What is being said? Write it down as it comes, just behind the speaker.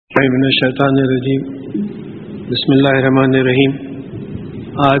باللہ من الشیطان الرجیم بسم اللہ الرحمن الرحیم۔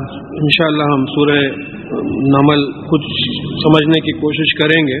 آج انشاءاللہ ہم سورہ نمل کچھ سمجھنے کی کوشش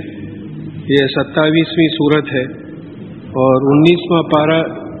کریں گے۔ یہ 27ویں سورت ہے اور 19واں پارہ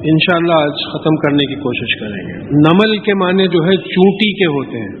انشاءاللہ آج ختم کرنے کی کوشش کریں گے۔ نمل کے معنی جو ہے چونٹی کے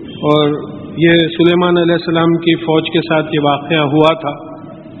ہوتے ہیں، اور یہ سلیمان علیہ السلام کی فوج کے ساتھ یہ واقعہ ہوا تھا،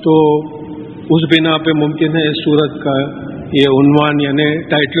 تو اس بنا پہ ممکن ہے اس سورت کا یہ عنوان یعنی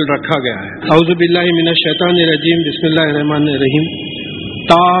ٹائٹل رکھا گیا ہے۔ اعوذ باللہ من الشیطان الرجیم بسم اللہ الرحمن الرحیم۔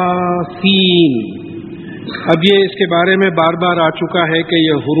 تاسین، اب یہ اس کے بارے میں بار بار آ چکا ہے کہ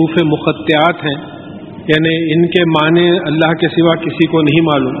یہ حروف مقطعات ہیں، یعنی ان کے معنی اللہ کے سوا کسی کو نہیں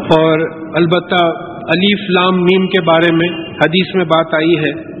معلوم، اور البتہ الف لام میم کے بارے میں حدیث میں بات آئی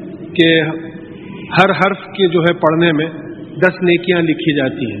ہے کہ ہر حرف کے جو ہے پڑھنے میں 10 نیکیاں لکھی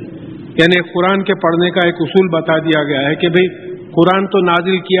جاتی ہیں۔ یعنی قرآن کے پڑھنے کا ایک اصول بتا دیا گیا ہے کہ بھئی قرآن تو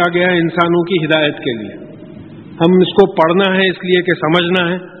نازل کیا گیا ہے انسانوں کی ہدایت کے لیے، ہم اس کو پڑھنا ہے اس لیے کہ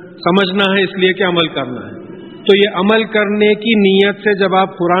سمجھنا ہے اس لیے کہ عمل کرنا ہے۔ تو یہ عمل کرنے کی نیت سے جب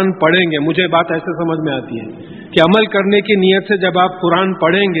آپ قرآن پڑھیں گے، مجھے بات ایسے سمجھ میں آتی ہے کہ عمل کرنے کی نیت سے جب آپ قرآن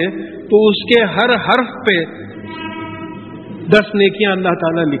پڑھیں گے تو اس کے ہر حرف پہ 10 نیکیاں اللہ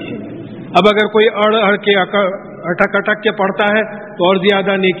تعالیٰ لکھیں گے۔ اب اگر کوئی اڑ کے اٹک کے پڑھتا ہے تو اور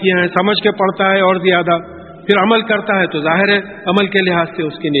زیادہ نیکیاں ہیں، سمجھ کے پڑھتا ہے اور زیادہ، پھر عمل کرتا ہے تو ظاہر ہے عمل کے لحاظ سے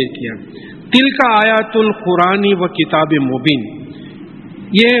اس کی نیکیاں۔ تلک آیات القرآن و کتاب مبین،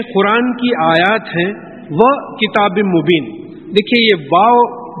 یہ قرآن کی آیات ہیں وہ کتاب مبین۔ دیکھیے یہ واو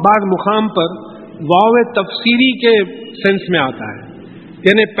بعض مقام پر واو تفسیری کے سینس میں آتا ہے،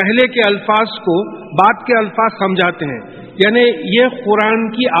 یعنی پہلے کے الفاظ کو بعد کے الفاظ سمجھاتے ہیں، یعنی یہ قرآن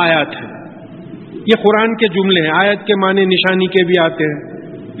کی آیات ہیں، یہ قرآن کے جملے ہیں۔ آیت کے معنی نشانی کے بھی آتے ہیں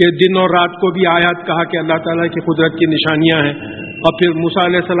کہ دن اور رات کو بھی آیات کہا کہ اللہ تعالیٰ کی قدرت کی نشانیاں ہیں، اور پھر موسیٰ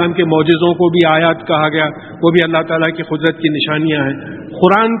علیہ السلام کے معجزوں کو بھی آیات کہا گیا، وہ بھی اللہ تعالیٰ کی قدرت کی نشانیاں ہیں۔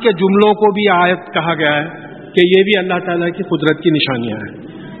 قرآن کے جملوں کو بھی آیت کہا گیا ہے کہ یہ بھی اللہ تعالیٰ کی قدرت کی نشانیاں ہیں۔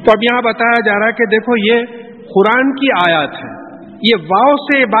 تو اب یہاں بتایا جا رہا ہے کہ دیکھو یہ قرآن کی آیات ہے، یہ واو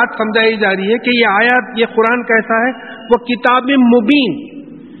سے یہ بات سمجھائی جا رہی ہے کہ یہ آیات، یہ قرآن کیسا ہے، وہ کتاب مبین،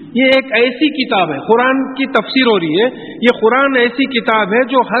 یہ ایک ایسی کتاب ہے، قرآن کی تفسیر ہو رہی ہے، یہ قرآن ایسی کتاب ہے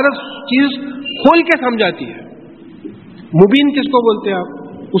جو ہر چیز کھول کے سمجھاتی ہے۔ مبین کس کو بولتے ہیں آپ؟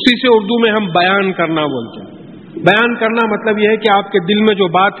 اسی سے اردو میں ہم بیان کرنا بولتے ہیں۔ بیان کرنا مطلب یہ ہے کہ آپ کے دل میں جو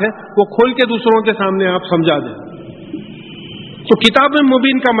بات ہے وہ کھول کے دوسروں کے سامنے آپ سمجھا دیں۔ تو کتاب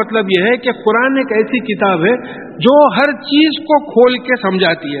مبین کا مطلب یہ ہے کہ قرآن ایک ایسی کتاب ہے جو ہر چیز کو کھول کے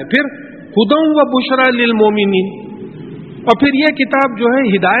سمجھاتی ہے۔ پھر ہدی و بشریٰ للمومنین، اور پھر یہ کتاب جو ہے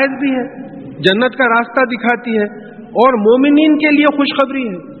ہدایت بھی ہے، جنت کا راستہ دکھاتی ہے، اور مومنین کے لیے خوشخبری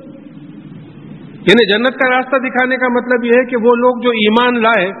ہے۔ یعنی جنت کا راستہ دکھانے کا مطلب یہ ہے کہ وہ لوگ جو ایمان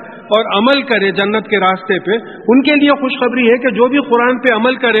لائے اور عمل کرے جنت کے راستے پہ، ان کے لیے خوشخبری ہے کہ جو بھی قرآن پہ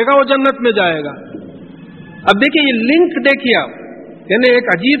عمل کرے گا وہ جنت میں جائے گا۔ اب دیکھیے یہ لنک دیکھیے آپ، یعنی ایک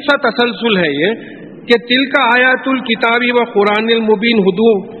عجیب سا تسلسل ہے یہ کہ تلک آیات الکتاب و قرآن المبین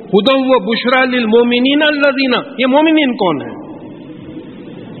ہدی و بشریٰ للمومنین الذین، یہ مومنین کون ہیں؟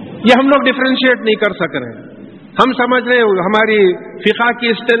 یہ ہم لوگ ڈفرینشیٹ نہیں کر سک رہے ہیں۔ ہم سمجھ رہے ہیں ہماری فقہ کی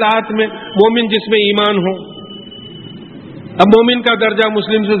اصطلاحات میں مومن جس میں ایمان ہو، اب مومن کا درجہ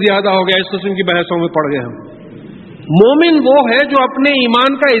مسلم سے زیادہ ہو گیا، اس قسم کی بحثوں میں پڑ گئے ہم۔ مومن وہ ہے جو اپنے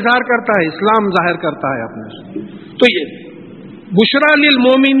ایمان کا اظہار کرتا ہے، اسلام ظاہر کرتا ہے اپنے سے۔ تو یہ بشریٰ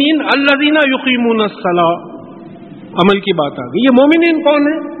للمومنین الذین یقیمون الصلاۃ، عمل کی بات آ گئی۔ یہ مومنین کون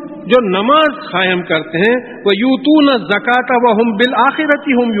ہیں؟ جو نماز قائم کرتے ہیں، وَيُؤْتُونَ الزَّكَاةَ وَهُمْ بِالْآخِرَةِ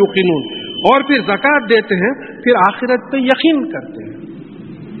هُمْ يُوقِنُونَ، اور پھر زکوٰۃ دیتے ہیں، پھر آخرت پہ یقین کرتے ہیں۔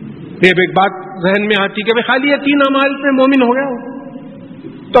 یہ ایک بات ذہن میں آتی کہ خالی یہ 3 اعمال پہ مومن ہو گیا ہو۔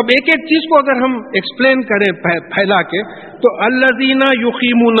 تو اب ایک ایک چیز کو اگر ہم ایکسپلین کریں پھیلا کے، تو الذین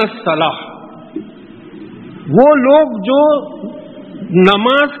یقیمون الصلاۃ، وہ لوگ جو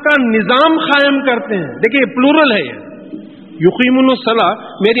نماز کا نظام قائم کرتے ہیں۔ دیکھیے پلورل ہے، یہ یقیمون الصلاۃ،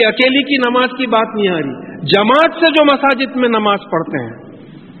 میری اکیلی کی نماز کی بات نہیں آ رہی، جماعت سے جو مساجد میں نماز پڑھتے ہیں۔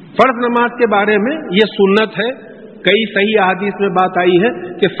 فرض نماز کے بارے میں یہ سنت ہے، کئی صحیح احادیث میں بات آئی ہے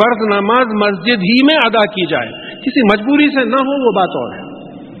کہ فرض نماز مسجد ہی میں ادا کی جائے، کسی مجبوری سے نہ ہو وہ بات اور ہے،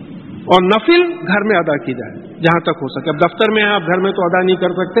 اور نفل گھر میں ادا کی جائے جہاں تک ہو سکے۔ اب دفتر میں آپ گھر میں تو ادا نہیں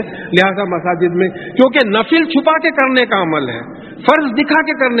کر سکتے، لہذا مساجد میں، کیونکہ نفل چھپا کے کرنے کا عمل ہے، فرض دکھا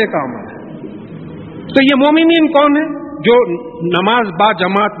کے کرنے کا عمل ہے۔ تو یہ مومنین کون ہیں؟ جو نماز با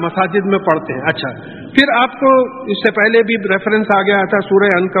جماعت مساجد میں پڑھتے ہیں۔ اچھا، پھر آپ کو اس سے پہلے بھی ریفرنس آ گیا تھا سورہ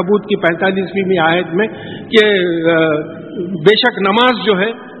عنکبوت کی 45ویں آیت میں کہ بے شک نماز جو ہے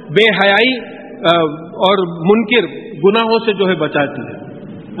بے حیائی اور منکر گناہوں سے جو ہے بچاتی ہے۔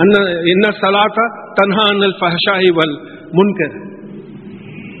 ان الصلاۃ تنہا عن الفحشاء والمنکر،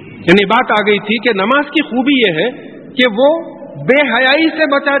 یعنی بات آ گئی تھی کہ نماز کی خوبی یہ ہے کہ وہ بے حیائی سے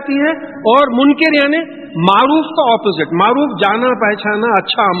بچاتی ہے، اور منکر یعنی معروف کا اپوزٹ، معروف جانا پہچانا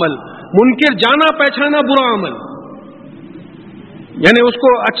اچھا عمل، منکر جانا پہچانا برا عمل، یعنی اس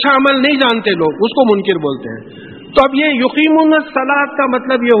کو اچھا عمل نہیں جانتے لوگ، اس کو منکر بولتے ہیں۔ تو اب یہ یقیمون الصلاۃ کا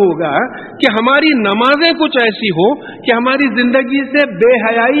مطلب یہ ہوگا کہ ہماری نمازیں کچھ ایسی ہو کہ ہماری زندگی سے بے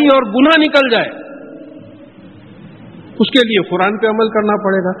حیائی اور گناہ نکل جائے، اس کے لیے قرآن پہ عمل کرنا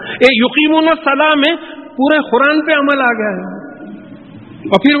پڑے گا۔ یقیمون الصلاۃ میں پورے قرآن پہ عمل آ گیا ہے،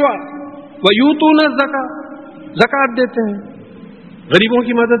 اور پھر ویؤتون الزکاۃ، زکوٰۃ دیتے ہیں، غریبوں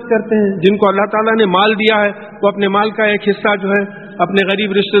کی مدد کرتے ہیں، جن کو اللہ تعالیٰ نے مال دیا ہے وہ اپنے مال کا ایک حصہ جو ہے اپنے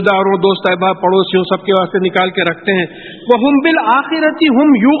غریب رشتہ داروں، دوست احباب، پڑوسیوں سب کے واسطے نکال کے رکھتے ہیں۔ وَهُمْ بِالْآخِرَةِ هُمْ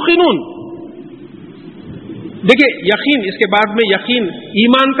يُوقِنُونَ، دیکھیں یقین، اس کے بعد میں یقین،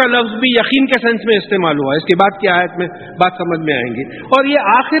 ایمان کا لفظ بھی یقین کے سینس میں استعمال ہوا، اس کے بعد کی آیت میں بات سمجھ میں آئیں گی۔ اور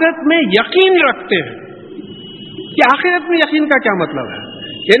یہ آخرت میں یقین رکھتے ہیں، کہ آخرت میں یقین کا کیا مطلب ہے،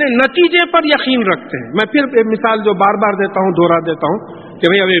 یعنی نتیجے پر یقین رکھتے ہیں۔ میں پھر مثال جو بار بار دیتا ہوں، دوہرا دیتا ہوں کہ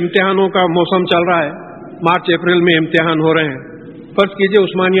بھئی ابھی امتحانوں کا موسم چل رہا ہے، مارچ اپریل میں امتحان ہو رہے ہیں۔ فرض کیجئے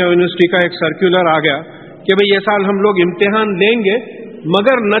عثمانیہ یونیورسٹی کا ایک سرکولر آ گیا کہ بھئی یہ سال ہم لوگ امتحان لیں گے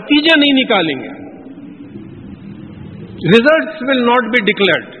مگر نتیجے نہیں نکالیں گے، results will not be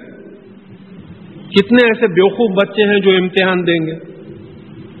declared. کتنے ایسے بیوقوف بچے ہیں جو امتحان دیں گے؟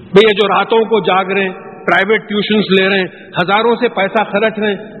 بھئی یہ جو راتوں کو جاگ رہے ہیں، پرائیویٹ ٹیوشنز لے رہے ہیں، ہزاروں سے پیسہ خرچ رہے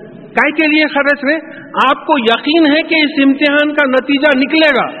ہیں، کائے کے لیے خرچ رہے ہیں؟ آپ کو یقین ہے کہ اس امتحان کا نتیجہ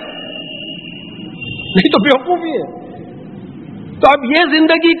نکلے گا، نہیں تو بیوقوفی ہے۔ تو اب یہ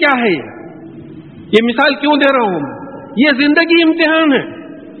زندگی کیا ہے؟ یہ مثال کیوں دے رہا ہوں میں؟ یہ زندگی امتحان ہے۔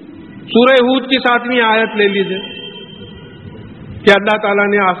 سورہ ہود کی 7ویں آیت لے لیجیے کہ اللہ تعالیٰ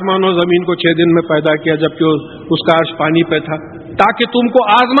نے آسمان و زمین کو 6 دن میں پیدا کیا جبکہ اس کا عرش پانی پہ تھا، تاکہ تم کو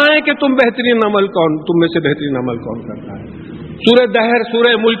آزمائے کہ تم میں سے بہترین عمل کون کرتا ہے۔ سورہ دہر،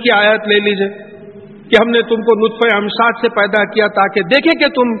 سورہ ملک کی آیت لے لیجیے کہ ہم نے تم کو نطفہ امشاج سے پیدا کیا تاکہ دیکھیں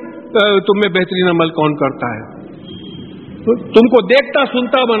کہ تم میں بہترین عمل کون کرتا ہے۔ تم کو دیکھتا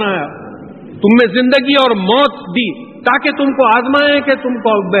سنتا بنایا، تم میں زندگی اور موت دی تاکہ تم کو آزمائے کہ تم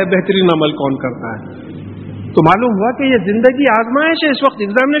کو بہترین عمل کون کرتا ہے۔ تو معلوم ہوا کہ یہ زندگی آزمائش ہے۔ اس وقت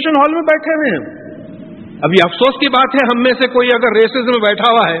ایگزامینیشن ہال میں بیٹھے ہوئے ہیں۔ ابھی افسوس کی بات ہے، ہم میں سے کوئی اگر ریسز میں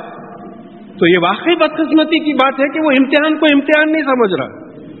بیٹھا ہوا ہے تو یہ واقعی بدقسمتی کی بات ہے کہ وہ امتحان کو امتحان نہیں سمجھ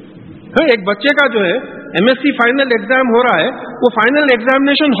رہا۔ ایک بچے کا جو ہے MSc فائنل ایگزام ہو رہا ہے، وہ فائنل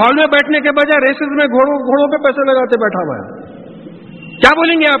ایگزامینیشن ہال میں بیٹھنے کے بجائے ریسز میں گھوڑوں پہ پیسے لگاتے بیٹھا ہوا ہے۔ کیا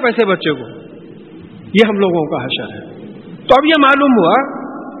بولیں گے آپ ایسے بچے کو؟ یہ ہم لوگوں کا حشر ہے۔ تو اب یہ معلوم ہوا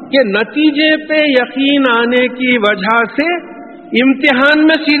کہ نتیجے پہ یقین آنے کی وجہ سے امتحان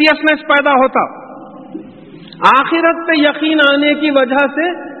میں سیریسنس پیدا ہوتا، آخرت پہ یقین آنے کی وجہ سے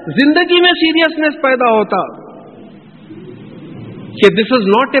زندگی میں سیریسنس پیدا ہوتا کہ this is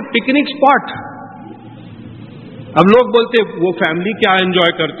not a picnic spot. اب لوگ بولتے وہ فیملی کیا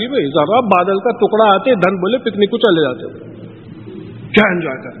انجوائے کرتی، بھائی ذرا بادل کا ٹکڑا آتے دھن بولے پکنک کو چلے جاتے، کیا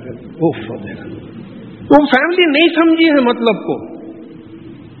انجوائے کرتے؟ وہ فیملی نہیں سمجھی ہے، مطلب کو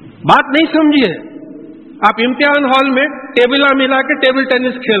بات نہیں سمجھی ہے۔ آپ امتحان ہال میں ٹیبلہ ملا کے ٹیبل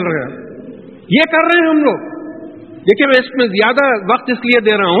ٹینس کھیل رہے ہیں، یہ کر رہے ہیں ہم لوگ۔ دیکھیں میں اس میں زیادہ وقت اس لیے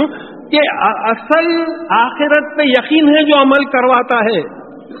دے رہا ہوں کہ اصل آخرت پہ یقین ہے جو عمل کرواتا ہے،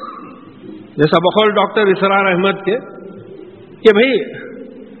 جیسا بقول ڈاکٹر اسرار احمد کے کہ بھئی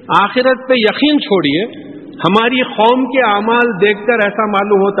آخرت پہ یقین چھوڑیے، ہماری قوم کے اعمال دیکھ کر ایسا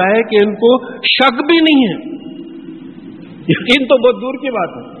معلوم ہوتا ہے کہ ان کو شک بھی نہیں ہے، یقین تو بہت دور کی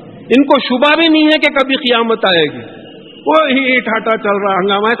بات ہے، ان کو شبہ بھی نہیں ہے کہ کبھی قیامت آئے گی۔ وہ ہی ٹھاٹا چل رہا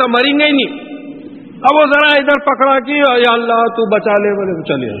ہنگامہ، ایسا مریں گے ہی نہیں۔ اب وہ ذرا ادھر پکڑا کہ یا اللہ تو بچا لے، بولے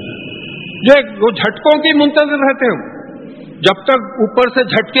چلے جو جھٹکوں کی منتظر رہتے ہیں، جب تک اوپر سے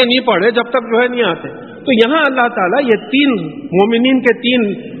جھٹکے نہیں پڑے جب تک جو ہے نہیں آتے۔ تو یہاں اللہ تعالیٰ یہ 3 مومنین کے 3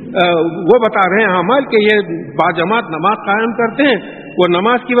 وہ بتا رہے ہیں اعمال کہ یہ باجماعت نماز قائم کرتے ہیں، وہ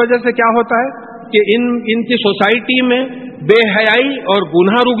نماز کی وجہ سے کیا ہوتا ہے کہ ان کی سوسائٹی میں بے حیائی اور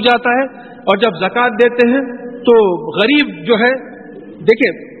گناہ رک جاتا ہے، اور جب زکوٰۃ دیتے ہیں تو غریب جو ہے، دیکھیں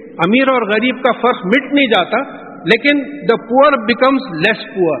امیر اور غریب کا فرق مٹ نہیں جاتا، لیکن دا پور becomes less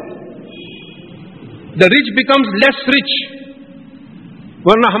poor, the rich becomes less rich,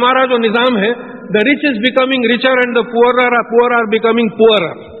 ورنہ ہمارا جو نظام ہے the rich is becoming richer and the poor are becoming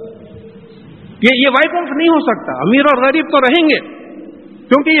پورر۔ یہ وائپ آؤٹ نہیں ہو سکتا، امیر اور غریب تو رہیں گے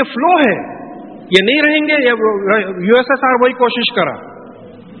کیونکہ یہ فلو ہے، یہ نہیں رہیں گے۔ USSR وہی کوشش کرا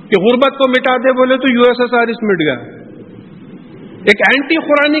کہ غربت کو مٹا دے، بولے تو USSR اس مٹ گیا، ایک اینٹی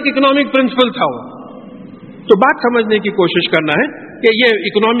قرآنک اکنامک پرنسپل تھا وہ. تو بات سمجھنے کی کوشش کرنا ہے کہ یہ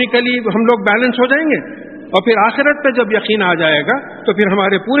اکنامکلی ہم لوگ بیلنس ہو جائیں گے اور پھر آخرت پہ جب یقین آ جائے گا تو پھر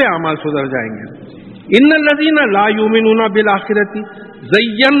ہمارے پورے اعمال سدھر جائیں گے. ان الذین لا یؤمنون بالآخرۃ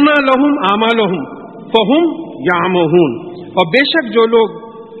زینا لهم اعمالهم فهم یعمہون. اور بے شک جو لوگ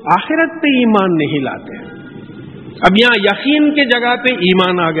آخرت پہ ایمان نہیں لاتے ہیں. اب یہاں یقین کی جگہ پہ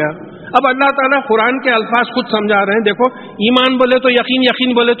ایمان آ گیا. اب اللہ تعالیٰ قرآن کے الفاظ خود سمجھا رہے ہیں. دیکھو ایمان بولے تو یقین,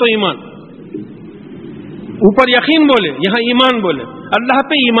 یقین بولے تو ایمان. اوپر یقین بولے, یہاں ایمان بولے. اللہ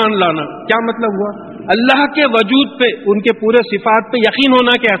پہ ایمان لانا کیا مطلب ہوا؟ اللہ کے وجود پہ, ان کے پورے صفات پہ یقین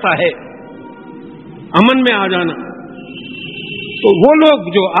ہونا کیسا ہے, امن میں آ جانا. تو وہ لوگ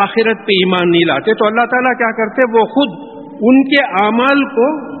جو آخرت پہ ایمان نہیں لاتے تو اللہ تعالیٰ کیا کرتے, وہ خود ان کے اعمال کو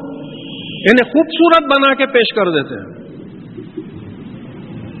یعنی خوبصورت بنا کے پیش کر دیتے ہیں.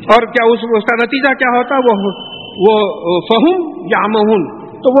 اور کیا اس کا نتیجہ کیا ہوتا ہے؟ وہ فہم یعمہون,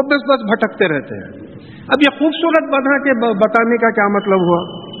 تو وہ بس بھٹکتے رہتے ہیں. اب یہ خوبصورت بنا کے بتانے کا کیا مطلب ہوا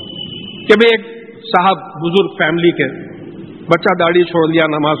کہ بھئی ایک صاحب بزرگ فیملی کے, بچہ داڑھی چھوڑ لیا,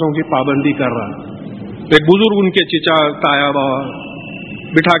 نمازوں کی پابندی کر رہا. ایک بزرگ ان کے چچا تایا بابا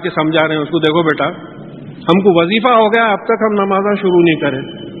بٹھا کے سمجھا رہے ہیں اس کو, دیکھو بیٹا ہم کو وظیفہ ہو گیا, اب تک ہم نمازاں شروع نہیں کریں,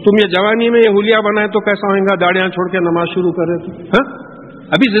 تم یہ جوانی میں یہ حلیہ بنائے تو کیسا ہوئے گا, داڑیاں چھوڑ کے نماز شروع کرے تو. ہاں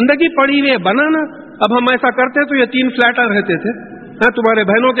ابھی زندگی پڑی ہوئی ہے, بنانا. اب ہم ایسا کرتے تو یہ 3 فلیٹر رہتے تھے, ہاں تمہارے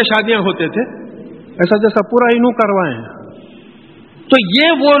بہنوں کے شادیاں ہوتے تھے, ایسا جیسا پورا انہوں کروائے ہیں. تو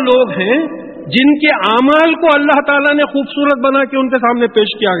یہ وہ لوگ ہیں جن کے اعمال کو اللہ تعالیٰ نے خوبصورت بنا کے ان کے سامنے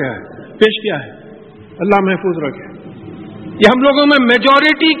پیش کیا ہے. اللہ محفوظ رکھے. یہ ہم لوگوں میں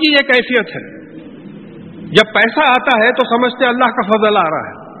میجورٹی کی یہ کیفیت ہے. جب پیسہ آتا ہے تو سمجھتے اللہ کا فضل آ رہا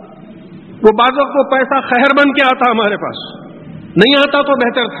ہے. وہ بعضوں کو پیسہ خیر بن کے آتا ہمارے پاس, نہیں آتا تو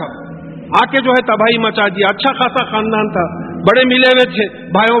بہتر تھا, آ کے جو ہے تباہی مچا دیا. اچھا خاصا خاندان تھا, بڑے ملے ہوئے تھے,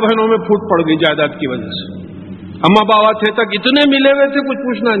 بھائیوں بہنوں میں پھوٹ پڑ گئی جائیداد کی وجہ سے. اماں بابا تھے تک اتنے ملے ہوئے تھے کچھ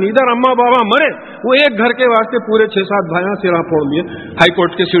پوچھنا نہیں. ادھر اماں بابا مرے, وہ ایک گھر کے واسطے پورے 6-7 بھائیاں سیڑھا پھوڑ لیے, ہائی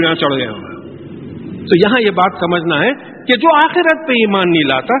کورٹ کے سیڑھیاں چڑھ گئے. تو یہاں یہ بات سمجھنا ہے کہ جو آخرت پہ ایمان نہیں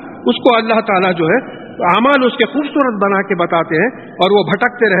لاتا اس کو اللہ تعالیٰ جو ہے اعمال اس کے خوبصورت بنا کے بتاتے ہیں اور وہ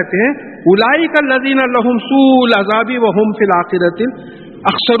بھٹکتے رہتے ہیں. اولئک الذین لہم سوء العذاب وہم فی الآخرۃ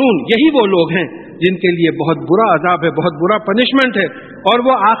اخسرون. یہی وہ لوگ ہیں جن کے لیے بہت برا عذاب ہے, بہت برا پنشمنٹ ہے, اور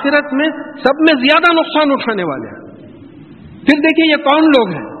وہ آخرت میں سب میں زیادہ نقصان اٹھانے والے ہیں. پھر دیکھیے یہ کون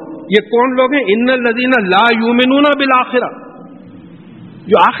لوگ ہیں, یہ کون لوگ ہیں؟ ان الذین لا یؤمنون بالآخرہ,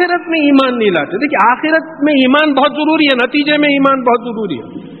 جو آخرت میں ایمان نہیں لاتے. دیکھیے آخرت میں ایمان بہت ضروری ہے, نتیجے میں ایمان بہت ضروری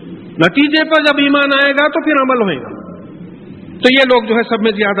ہے. نتیجے پر جب ایمان آئے گا تو پھر عمل ہوئے گا. تو یہ لوگ جو ہے سب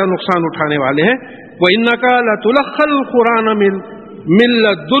میں زیادہ نقصان اٹھانے والے ہیں. وَإِنَّكَ لَتُلَقَّى الْقُرْآنَ مِن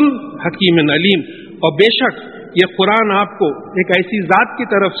لَّدُنْ حَكِيمٍ عَلِيمٍ. اور بے شک یہ قرآن آپ کو ایک ایسی ذات کی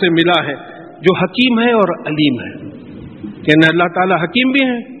طرف سے ملا ہے جو حکیم ہے اور علیم ہے. یعنی اللہ تعالیٰ حکیم بھی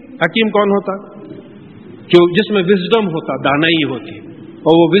ہے. حکیم کون ہوتا؟ جو جس میں وزڈم ہوتا, دانائی ہوتی,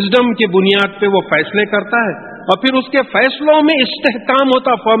 اور وہ وزڈم کی بنیاد پہ وہ فیصلے کرتا ہے, اور پھر اس کے فیصلوں میں استحکام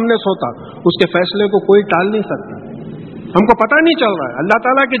ہوتا, فرمنس ہوتا. اس کے فیصلے کو کوئی ٹال نہیں سکتا. ہم کو پتہ نہیں چل رہا ہے, اللہ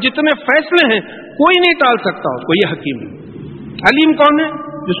تعالیٰ کے جتنے فیصلے ہیں کوئی نہیں ٹال سکتا اس کو. یہ حکیم ہے. علیم کون ہے؟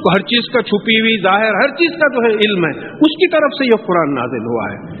 جس کو ہر چیز کا چھپی ہوئی ظاہر ہر چیز کا جو ہے علم ہے, اس کی طرف سے یہ قرآن نازل ہوا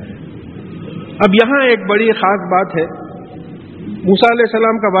ہے. اب یہاں ایک بڑی خاص بات ہے. موسیٰ علیہ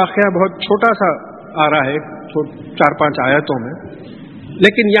السلام کا واقعہ بہت چھوٹا سا آ رہا ہے 4-5 آیتوں میں,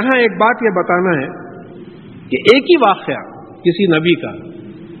 لیکن یہاں ایک بات یہ بتانا ہے کہ ایک ہی واقعہ کسی نبی کا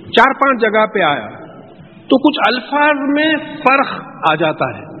 4-5 جگہ پہ آیا تو کچھ الفاظ میں فرق آ جاتا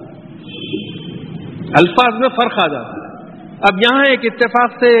ہے, الفاظ میں فرق آ جاتا ہے. اب یہاں ایک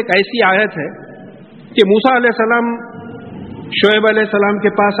اتفاق سے ایک ایسی آیت ہے کہ موسیٰ علیہ السلام شعیب علیہ السلام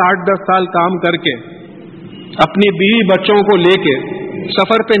کے پاس 8-10 سال کام کر کے اپنی بیوی بچوں کو لے کے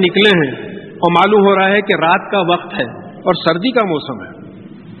سفر پہ نکلے ہیں, اور معلوم ہو رہا ہے کہ رات کا وقت ہے اور سردی کا موسم ہے.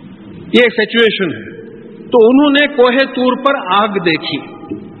 یہ سچویشن ہے. تو انہوں نے کوہ طور پر آگ دیکھی,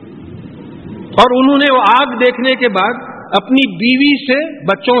 اور انہوں نے وہ آگ دیکھنے کے بعد اپنی بیوی سے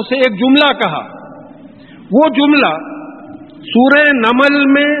بچوں سے ایک جملہ کہا. وہ جملہ سورہ نمل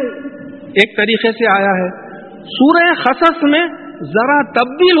میں ایک طریقے سے آیا ہے, سورہ قصص میں ذرا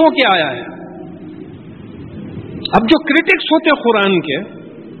تبدیل ہو کے آیا ہے. اب جو کرٹکس ہوتے قرآن کے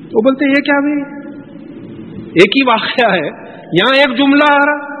وہ بولتے یہ کیا بھی ایک ہی واقعہ ہے, یہاں ایک جملہ آ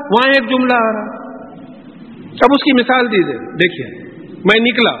رہا وہاں ایک جملہ آ رہا. اب اس کی مثال دیجیے. دیکھیے میں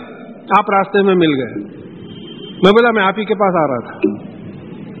نکلا, آپ راستے میں مل گئے, میں بولا میں آپ ہی کے پاس آ رہا تھا,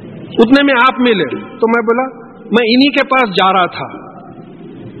 اتنے میں آپ ملے تو میں بولا میں انہی کے پاس جا رہا تھا.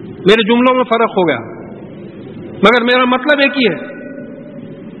 میرے جملوں میں فرق ہو گیا, مگر میرا مطلب ایک ہی ہے.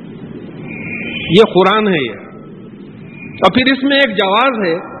 یہ قرآن ہے یہ. اور پھر اس میں ایک جواز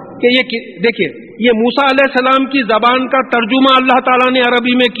ہے کہ یہ دیکھیے یہ موسیٰ علیہ السلام کی زبان کا ترجمہ اللہ تعالیٰ نے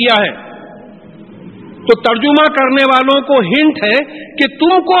عربی میں کیا ہے، تو ترجمہ کرنے والوں کو ہنٹ ہے کہ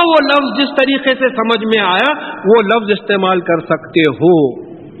تم کو وہ لفظ جس طریقے سے سمجھ میں آیا وہ لفظ استعمال کر سکتے ہو.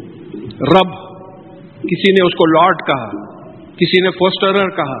 رب، کسی نے اس کو لارڈ کہا، کسی نے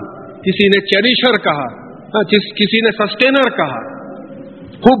فوسٹرر کہا، کسی نے چیریشر کہا، کسی نے سسٹینر کہا.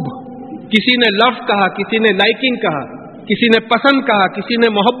 حب، کسی نے لو کہا، کسی نے لائکنگ کہا، کسی نے پسند کہا، کسی نے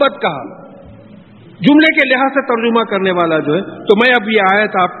محبت کہا. جملے کے لحاظ سے ترجمہ کرنے والا جو ہے. تو میں اب یہ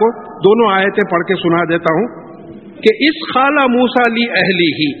آیت آپ کو دونوں آیتیں پڑھ کے سنا دیتا ہوں کہ اس خالہ موسیٰ لی اہلی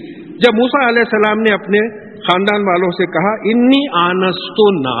ہی، جب موسیٰ علیہ السلام نے اپنے خاندان والوں سے کہا انی آنستو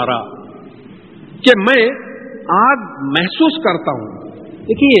نارا، کہ میں آگ محسوس کرتا ہوں.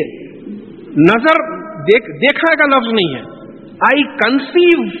 دیکھیے نظر دیکھنے کا لفظ نہیں ہے، آئی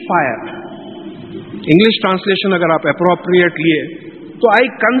کنسیو فائر. انگلش ٹرانسلیشن اگر آپ اپروپریٹ لیے تو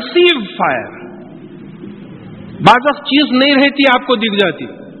آئی کنسیو فائر. بعض وقت چیز نہیں رہتی آپ کو دکھ جاتی،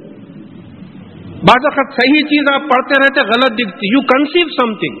 بعض وقت صحیح چیز آپ پڑھتے رہتے غلط دکھتی. You conceive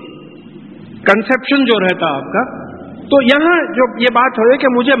some thing, conception جو رہتا آپ کا. تو یہاں جو یہ بات ہو کہ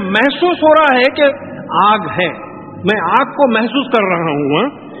مجھے محسوس ہو رہا ہے کہ آگ ہے، میں آگ کو محسوس کر رہا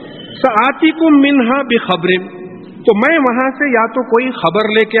ہوں. سآتیکم منہا بخبر، تو میں وہاں سے یا تو کوئی خبر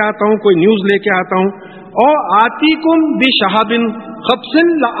لے کے آتا ہوں، کوئی نیوز لے کے آتا ہوں. اور آتیکم بشہاب خبز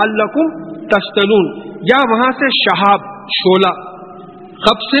لعلکم تصطلون، یا وہاں سے شہاب شولہ،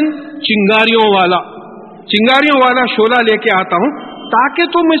 خبز چنگاریوں والا شولہ لے کے آتا ہوں تاکہ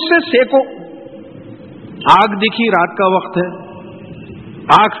تم اس سے سیکو. آگ دکھی، رات کا وقت ہے،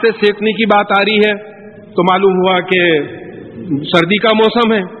 آگ سے سیکنے کی بات آ رہی ہے تو معلوم ہوا کہ سردی کا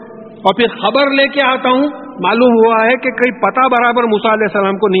موسم ہے. اور پھر خبر لے کے آتا ہوں، معلوم ہوا ہے کہ کہیں پتہ برابر موسیٰ علیہ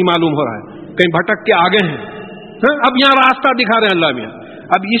السلام کو نہیں معلوم ہو رہا ہے، کہیں بھٹک کے آگے ہیں. اب یہاں راستہ دکھا رہے ہیں اللہ میاں.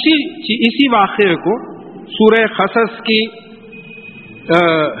 اب اسی واقعے کو سورہ قصص کی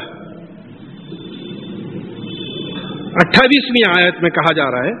 28ویں آیت میں کہا جا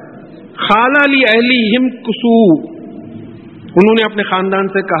رہا ہے خالہ لی اہلیہم کسو، انہوں نے اپنے خاندان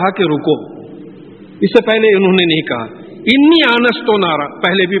سے کہا کہ رکو. اس سے پہلے انہوں نے نہیں کہا انی آنستو نارا،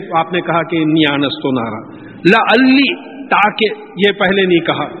 پہلے بھی آپ نے کہا کہ انی آنستو نارا. لعلی، تاکہ، یہ پہلے نہیں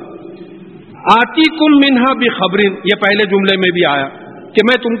کہا. آتیکم منہا بخبر، یہ پہلے جملے میں بھی آیا کہ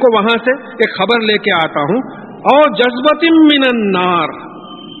میں تم کو وہاں سے ایک خبر لے کے آتا ہوں. اور جذبۃ من النار،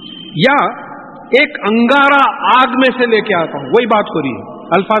 یا ایک انگارہ آگ میں سے لے کے آتا ہوں. وہی بات ہو رہی ہے،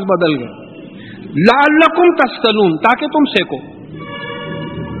 الفاظ بدل گئے. لعلکم تصطلون، تاکہ تم سیکو.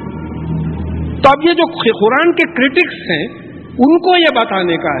 تو اب یہ جو قرآن کے کرٹکس ہیں ان کو یہ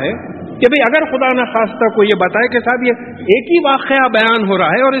بتانے کا ہے کہ بھئی اگر خدا نہ خواستہ کو یہ بتائے کہ صاحب یہ ایک ہی واقعہ بیان ہو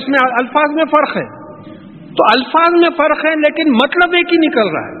رہا ہے اور اس میں الفاظ میں فرق ہے، تو الفاظ میں فرق ہے لیکن مطلب ایک ہی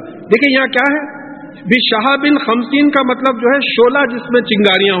نکل رہا ہے. دیکھیں یہاں کیا ہے، بشہاب خمسین کا مطلب جو ہے شعلہ جس میں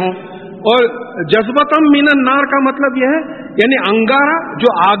چنگاریاں ہوں، اور جذبۃ من النار کا مطلب یہ ہے یعنی انگارہ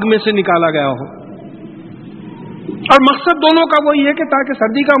جو آگ میں سے نکالا گیا ہو. اور مقصد دونوں کا وہی ہے کہ تاکہ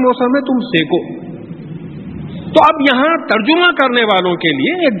سردی کا موسم ہے تم سیکو. تو اب یہاں ترجمہ کرنے والوں کے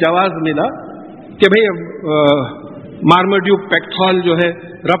لیے ایک جواز ملا کہ بھئی مارمڈیوک پیکتھول جو ہے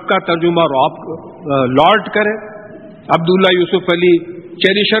رب کا ترجمہ لارڈ کرے، عبداللہ یوسف علی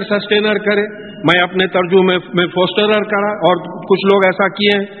چیریشر سسٹینر کرے، میں اپنے ترجمے میں فوسٹرر کرا، اور کچھ لوگ ایسا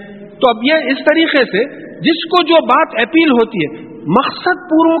کیے ہیں. تو اب یہ اس طریقے سے جس کو جو بات اپیل ہوتی ہے، مقصد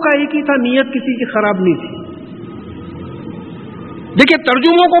پوروں کا ایک ہی تھا، نیت کسی کی خراب نہیں تھی. دیکھیے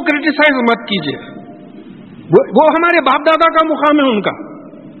ترجموں کو کرٹیسائز مت کیجیے، وہ ہمارے باپ دادا کا مقام ہے ان کا.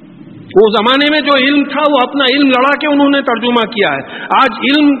 وہ زمانے میں جو علم تھا وہ اپنا علم لڑا کے انہوں نے ترجمہ کیا ہے. آج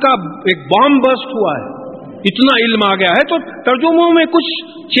علم کا ایک بام برسٹ ہوا ہے، اتنا علم آ گیا ہے تو ترجموں میں کچھ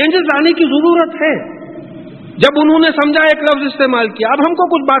چینجز لانے کی ضرورت ہے. جب انہوں نے سمجھا ایک لفظ استعمال کیا، اب ہم کو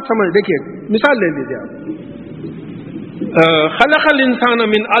کچھ بات سمجھ. دیکھیے مثال لے لیجیے آپ، خلق الانسان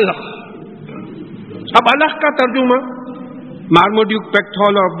من علق. اب علق کا ترجمہ مارموڈیوک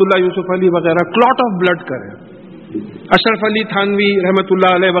پیکتھول اور عبداللہ یوسف علی وغیرہ کلاٹ آف بلڈ کرے. اشرف علی تھانوی رحمۃ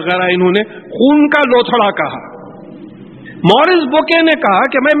اللہ علیہ وغیرہ انہوں نے خون کا لوتھڑا کہا. مورس بوکے نے کہا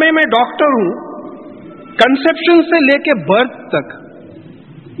کہ میں ڈاکٹر ہوں، کنسپشن سے لے کے برتھ تک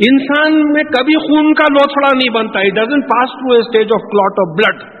انسان میں کبھی خون کا لوتھڑا نہیں بنتا. It doesn't pass through a stage of client of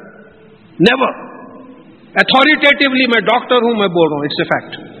blood, never. اتھارٹیٹیولی میں ڈاکٹر ہوں، میں بول رہا ہوں، اٹس اے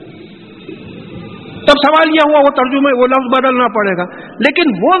فیکٹ. تب سوال یہ ہوا وہ ترجمے وہ لفظ بدلنا پڑے گا.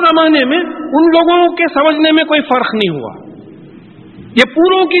 لیکن وہ زمانے میں ان لوگوں کے سمجھنے میں کوئی فرق نہیں ہوا. یہ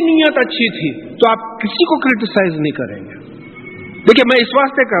پوروں کی نیت اچھی تھی تو آپ کسی کو کرٹیسائز نہیں کریں گے. دیکھیے میں اس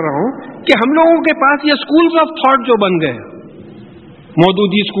واسطے کر رہا ہوں کہ ہم لوگوں کے پاس یہ اسکولز آف تھاٹ جو بن گئے،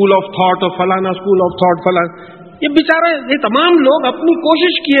 مودودی اسکول آف تھاٹ اور فلانا اسکول آف تھاٹ فلانا، یہ بیچارہ یہ تمام لوگ اپنی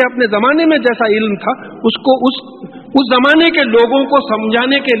کوشش کیے اپنے زمانے میں جیسا علم تھا اس کو اس زمانے کے لوگوں کو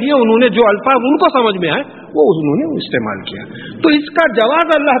سمجھانے کے لیے انہوں نے جو الفاظ ان کو سمجھ میں آئے وہ انہوں نے استعمال کیا. تو اس کا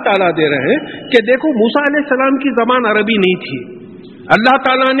جواب اللہ تعالیٰ دے رہے ہیں کہ دیکھو موسیٰ علیہ السلام کی زبان عربی نہیں تھی، اللہ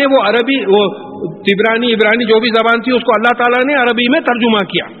تعالیٰ نے وہ عربی، وہ عبرانی جو بھی زبان تھی اس کو اللہ تعالیٰ نے عربی میں ترجمہ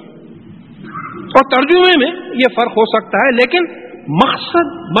کیا، اور ترجمے میں یہ فرق ہو سکتا ہے لیکن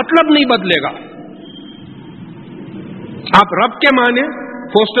مقصد مطلب نہیں بدلے گا. آپ رب کے معنی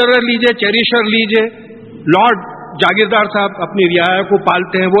فوسٹرر لیجئے، چیریشر لیجئے، لارڈ جاگیردار صاحب اپنی رعایا کو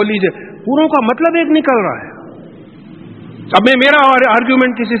پالتے ہیں وہ لیجئے، پوروں کا مطلب ایک نکل رہا ہے. اب میرا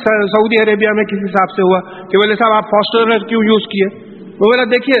آرگیومنٹ کسی سعودی عربیہ میں کسی صاحب سے ہوا کہ بولے صاحب آپ فوسٹرر کیوں یوز کیے؟ وہ بولا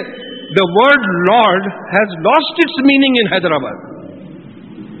دیکھیے the word Lord has lost its meaning in Hyderabad.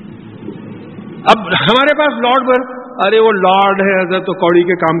 اب ہمارے پاس لارڈ پر ارے وہ لارڈ ہے حضرت تو کوڑی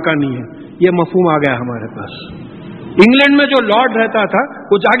کے کام کا نہیں ہے، یہ مفہوم آ گیا ہمارے پاس. انگلینڈ میں جو لارڈ رہتا تھا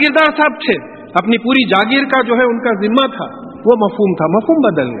وہ جاگیردار صاحب تھے، اپنی پوری جاگیر کا جو ہے ان کا ذمہ تھا، وہ مفہوم تھا، مفہوم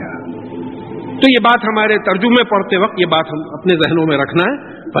بدل گیا. تو یہ بات ہمارے ترجمے پڑھتے وقت یہ بات ہم اپنے ذہنوں میں رکھنا ہے.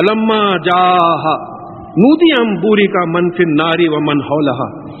 فلما جاء نودی ام بوری کا من فی النار ومن حولہا.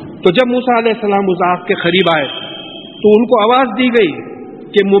 تو جب موسیٰ علیہ السلام اس آگ کے قریب آئے تو ان کو آواز دی گئی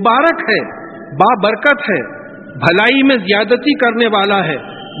کہ مبارک ہے، بابرکت ہے، بھلائی میں زیادتی کرنے والا ہے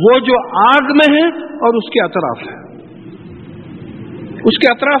وہ جو آگ میں ہے اور اس کے اطراف ہے. اس کے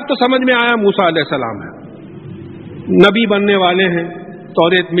اطراف تو سمجھ میں آیا موسیٰ علیہ السلام ہے، نبی بننے والے ہیں،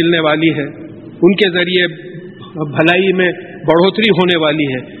 توریت ملنے والی ہے، ان کے ذریعے بھلائی میں بڑھوتری ہونے والی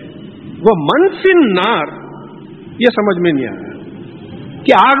ہے. وہ من فی النار یہ سمجھ میں نہیں آیا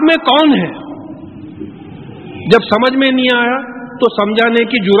کہ آگ میں کون ہے. جب سمجھ میں نہیں آیا تو سمجھانے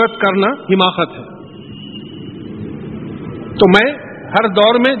کی جرات کرنا حماقت ہے. تو میں ہر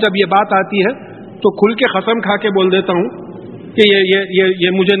دور میں جب یہ بات آتی ہے تو کھل کے قسم کھا کے بول دیتا ہوں کہ یہ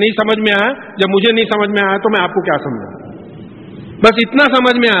مجھے نہیں سمجھ میں آیا. جب مجھے نہیں سمجھ میں آیا تو میں آپ کو کیا سمجھاؤں. بس اتنا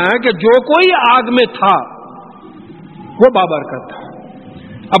سمجھ میں آیا کہ جو کوئی آگ میں تھا وہ بابرکت تھا.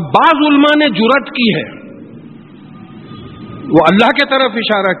 اب بعض علماء نے جرات کی ہے، وہ اللہ کے طرف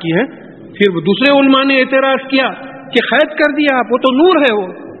اشارہ کی ہے، پھر دوسرے علماء نے اعتراض کیا کہ قید کر دیا آپ، وہ تو نور ہے وہ،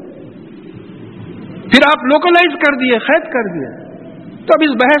 پھر آپ لوکلائز کر دیے، قید کر دیا. تو اب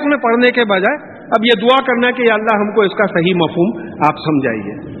اس بحث میں پڑھنے کے بجائے اب یہ دعا کرنا کہ یا اللہ ہم کو اس کا صحیح مفہوم آپ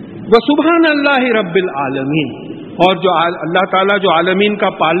سمجھائیے. وسبحان اللہ رب العالمین. اور جو اللہ تعالیٰ جو عالمین کا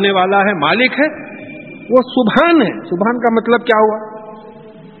پالنے والا ہے، مالک ہے، وہ سبحان ہے. سبحان کا مطلب کیا ہوا؟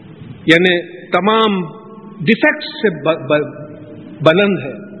 یعنی تمام ڈیفیکٹس سے بلند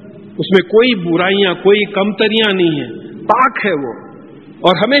ہے، اس میں کوئی برائیاں کوئی کمتریاں نہیں ہیں، پاک ہے وہ،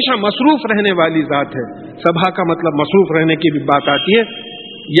 اور ہمیشہ مصروف رہنے والی ذات ہے. سبھا کا مطلب مصروف رہنے کی بھی بات آتی ہے.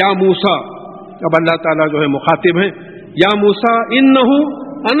 یا موسیٰ، اب اللہ تعالیٰ جو ہے مخاطب ہیں، یا موسیٰ انہ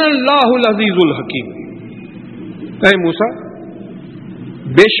انا اللہ العزیز الحکیم. اے موسیٰ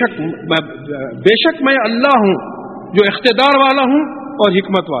بے شک میں اللہ ہوں جو اقتدار والا ہوں اور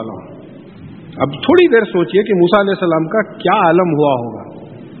حکمت والا ہوں. اب تھوڑی دیر سوچئے کہ موسیٰ علیہ السلام کا کیا عالم ہوا ہوگا.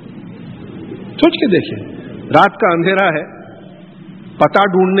 سوچ کے دیکھیں، رات کا اندھیرا ہے، پتہ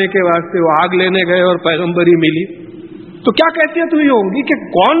ڈھونڈنے کے واسطے وہ آگ لینے گئے اور پیغمبری ملی، تو کیا کیفیت ہوئی ہوگی کہ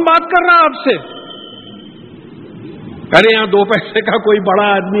کون بات کر رہا آپ سے؟ ارے یہاں 2 پیسے کا کوئی بڑا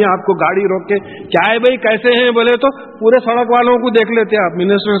آدمی آپ کو گاڑی روک کے کیا ہے بھائی کیسے ہیں بولے تو پورے سڑک والوں کو دیکھ لیتے آپ.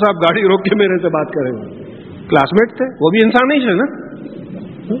 منسٹر صاحب گاڑی روک کے میرے سے بات کریں گے، کلاس میٹ تھے، وہ بھی انسان ہی ہے نا،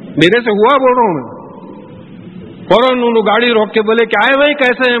 میرے سے ہوا بول رہا ہوں میں. فوراً انہوں گاڑی روک کے بولے کیا ہے بھائی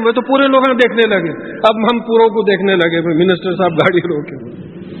کیسے ہیں، وہ تو پورے لوگ دیکھنے لگے. اب ہم پوروں کو دیکھنے لگے، منسٹر صاحب گاڑی روکے.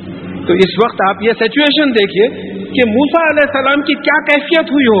 تو اس وقت آپ یہ سچویشن دیکھیے کہ موسیٰ علیہ السلام کی کیا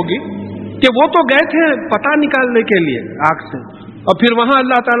کیفیت ہوئی ہوگی کہ وہ تو گئے تھے پتہ نکالنے کے لیے آگ سے، اور پھر وہاں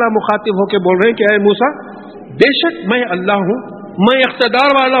اللہ تعالیٰ مخاطب ہو کے بول رہے ہیں کہ اے موسیٰ بے شک میں اللہ ہوں، میں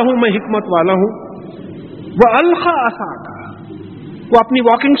اقتدار والا ہوں، میں حکمت والا ہوں. وَأَلْقَى عَصَاكَ، وہ اپنی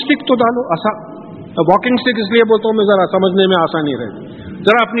واکنگ سٹک تو ڈالو. واکنگ سٹک اس لیے بولتا ہوں میں ذرا سمجھنے میں آسانی رہے،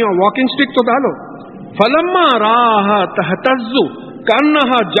 ذرا اپنی واکنگ سٹک تو ڈالو. فَلَمَّا رَآهَا تَهْتَزُّ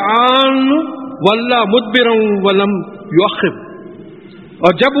كَأَنَّهَا جَانٌّ وَلَّا مُدْبِرًا وَلَمْ يُؤَخِّرْ.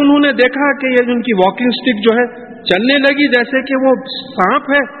 اور جب انہوں نے دیکھا کہ یہ ان کی واکنگ سٹک جو ہے چلنے لگی جیسے کہ وہ سانپ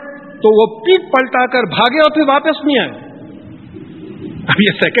ہے، تو وہ پیٹ پلٹا کر بھاگے اور پھر واپس نہیں آئے. اب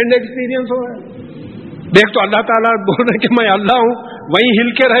یہ سیکنڈ ایکسپیرینس ہو رہا ہے. دیکھ تو اللہ تعالیٰ بول رہے کہ میں اللہ ہوں، وہیں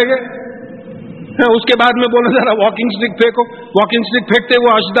ہل کے رہ گئے. اس کے بعد میں بولا ذرا واکنگ سٹک پھینکو، واکنگ سٹک پھینکتے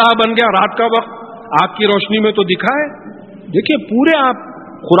وہ اژدہا بن گیا. رات کا وقت آگ کی روشنی میں تو دکھا ہے، دیکھیے پورے آپ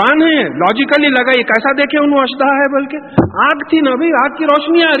قرآن ہے لاجیکلی لگا یہ کیسا دیکھے انہوں اشدھا ہے، بلکہ آگ تھی نا بھائی، آگ کی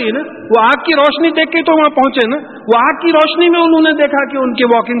روشنی آ رہی ہے نا، وہ آگ کی روشنی دیکھ کے تو وہاں پہنچے نا، وہ آگ کی روشنی میں انہوں نے دیکھا کہ ان کی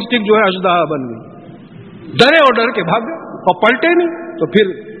واکنگ سٹک جو ہے اشدھا بن گئی، ڈرے اور ڈر کے بھاگ گئے اور پلٹے نہیں. تو پھر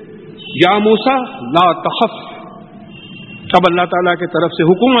یا موسیٰ لا تخف، اب اللہ تعالیٰ کی طرف سے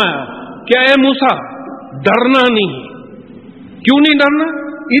حکم آیا کہ اے موسیٰ ڈرنا نہیں. کیوں نہیں ڈرنا؟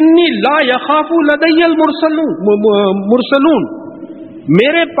 انی لا یخاف لدی المرسلون،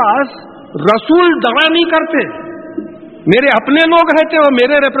 میرے پاس رسول ڈرا نہیں کرتے، میرے اپنے لوگ رہتے اور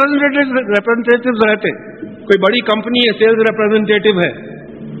میرے ریپرزینٹیٹیوز رہتے. کوئی بڑی کمپنی ہے، سیلز ریپرزینٹیٹیو ہے،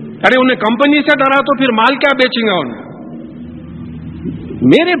 ارے انہیں کمپنی سے ڈرا تو پھر مال کیا بیچیں گا انہیں؟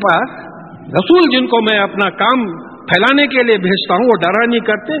 میرے پاس رسول جن کو میں اپنا کام پھیلانے کے لیے بھیجتا ہوں وہ ڈرا نہیں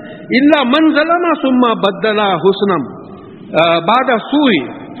کرتے. الا من ظلم ثم بدل حسنا بعد سوء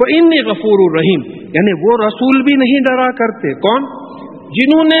فانی غفور رحیم، یعنی وہ رسول بھی نہیں ڈرا کرتے. کون؟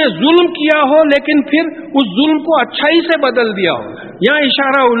 جنہوں نے ظلم کیا ہو لیکن پھر اس ظلم کو اچھائی سے بدل دیا ہو. یہاں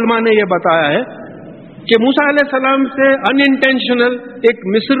اشارہ علماء نے یہ بتایا ہے کہ موسیٰ علیہ السلام سے ان انٹینشنل ایک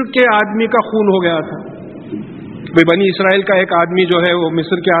مصر کے آدمی کا خون ہو گیا تھا. بنی اسرائیل کا ایک آدمی جو ہے وہ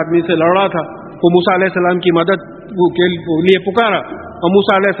مصر کے آدمی سے لڑ رہا تھا، وہ موسیٰ علیہ السلام کی مدد کے لیے پکارا اور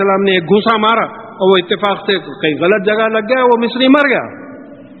موسیٰ علیہ السلام نے ایک گھوسا مارا اور وہ اتفاق سے کہیں غلط جگہ لگ گیا، وہ مصری مر گیا.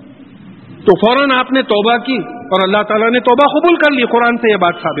 تو فوراً آپ نے توبہ کی اور اللہ تعالیٰ نے توبہ قبول کر لی. قرآن سے یہ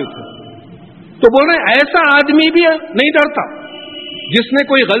بات ثابت ہے. تو بول رہے ہیں ایسا آدمی بھی نہیں ڈرتا جس نے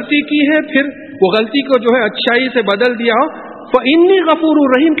کوئی غلطی کی ہے پھر وہ غلطی کو جو ہے اچھائی سے بدل دیا ہو. فإنی غفور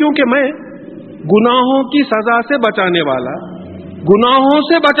رحیم، کیونکہ میں گناہوں کی سزا سے بچانے والا، گناہوں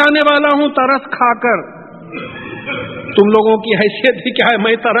سے بچانے والا ہوں ترس کھا کر. تم لوگوں کی حیثیت ہی کیا ہے؟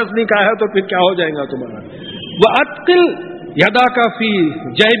 میں ترس نہیں کھایا تو پھر کیا ہو جائے گا تمہارا. وَأَدْخِلْ يَدَكَ فِي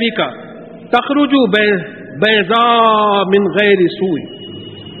جَيْبِكَ تَخْرُجُ بَيْضَاءَ مِنْ غَيْرِ سُوءٍ،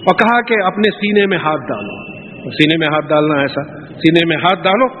 اور کہا کہ اپنے سینے میں ہاتھ ڈالو. سینے میں ہاتھ ڈالنا ایسا، سینے میں ہاتھ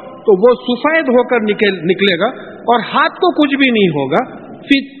ڈالو تو وہ سفید ہو کر نکلے گا اور ہاتھ کو کچھ بھی نہیں ہوگا.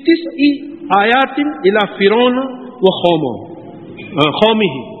 فی 9 آیات الی فرعون و قومہ،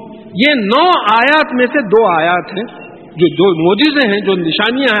 یہ 9 آیات میں سے 2 آیات ہیں جو معجزے ہیں، جو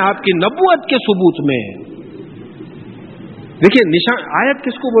نشانیاں ہیں آپ کی نبوت کے ثبوت میں ہیں. دیکھیے آیت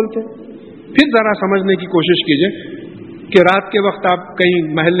کس کو بولتے ہیں؟ پھر ذرا سمجھنے کی کوشش کیجئے کہ رات کے وقت آپ کہیں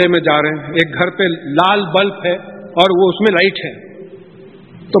محلے میں جا رہے ہیں، ایک گھر پہ لال بلب ہے اور وہ اس میں لائٹ ہے،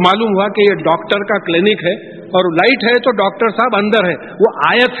 تو معلوم ہوا کہ یہ ڈاکٹر کا کلینک ہے اور لائٹ ہے تو ڈاکٹر صاحب اندر ہے. وہ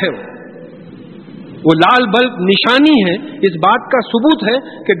آیت ہے، وہ لال بلب نشانی ہے، اس بات کا ثبوت ہے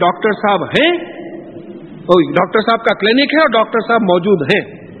کہ ڈاکٹر صاحب ہیں، ڈاکٹر صاحب کا کلینک ہے اور ڈاکٹر صاحب موجود ہیں.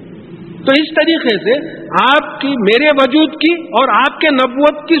 تو اس طریقے سے آپ کی، میرے وجود کی اور آپ کے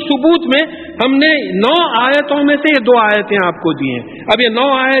نبوت کی ثبوت میں ہم نے 9 آیتوں میں سے یہ 2 آیتیں آپ کو دی ہیں. اب یہ 9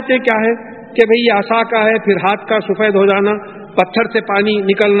 آیتیں کیا ہے کہ بھئی یہ عصا کا ہے، پھر ہاتھ کا سفید ہو جانا، پتھر سے پانی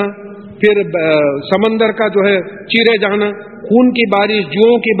نکلنا، پھر سمندر کا جو ہے چیرے جانا، خون کی بارش،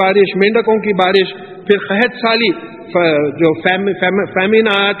 جوؤں کی بارش، مینڈکوں کی بارش، پھر قحط سالی جو فیمین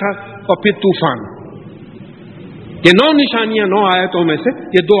آیا تھا، اور پھر طوفان. یہ 9 نشانیاں 9 آیتوں میں سے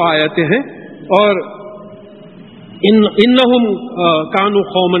یہ 2 آیتیں ہیں. اور انہم کانوا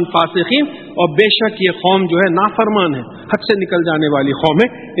قوما فاسقین، اور بے شک یہ قوم جو ہے نافرمان ہے، حد سے نکل جانے والی قوم ہے،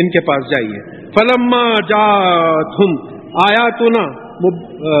 ان کے پاس جائیے. فلما جاءتهم آیاتنا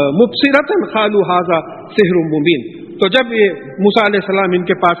مبصرۃ قالوا ھذا سحر مبین، تو جب یہ موسیٰ علیہ السلام ان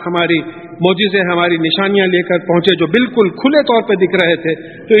کے پاس ہماری معجزے، ہماری نشانیاں لے کر پہنچے جو بالکل کھلے طور پہ دکھ رہے تھے،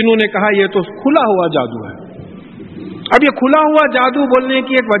 تو انہوں نے کہا یہ تو کھلا ہوا جادو ہے. اب یہ کھلا ہوا جادو بولنے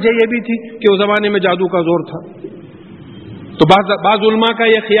کی ایک وجہ یہ بھی تھی کہ اس زمانے میں جادو کا زور تھا. تو بعض علماء کا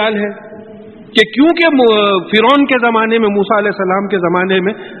یہ خیال ہے کہ کیونکہ فرعون کے زمانے میں، موسیٰ علیہ السلام کے زمانے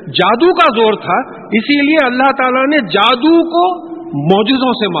میں جادو کا زور تھا، اسی لیے اللہ تعالیٰ نے جادو کو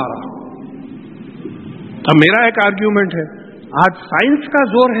معجزوں سے مارا. اب میرا ایک آرگیومنٹ ہے، آج سائنس کا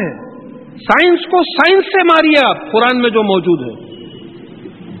زور ہے، سائنس کو سائنس سے ماریے آپ، قرآن میں جو موجود ہے.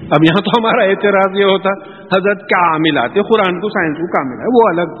 اب یہاں تو ہمارا اعتراض یہ ہوتا حضرت کیا عامل آتے، قرآن کو سائنس کو کیا ملا ہے، وہ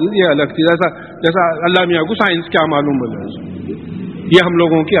الگ چیز یہ الگ چیز، جیسا اللہ میاں کو سائنس کیا معلوم بولے، یہ ہم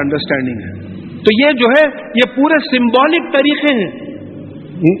لوگوں کی انڈرسٹینڈنگ ہے. تو یہ جو ہے یہ پورے سمبولک طریقے ہیں.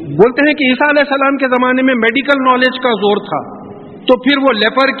 بولتے ہیں کہ عیسیٰ علیہ السلام کے زمانے میں میڈیکل نالج کا زور تھا، تو پھر وہ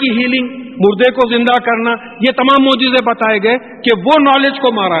لیپر کی ہیلنگ، مردے کو زندہ کرنا، یہ تمام معجزے بتائے گئے کہ وہ نالج کو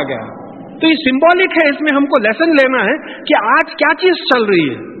مارا گیا. تو یہ سمبولک ہے، اس میں ہم کو لیسن لینا ہے کہ آج کیا چیز چل رہی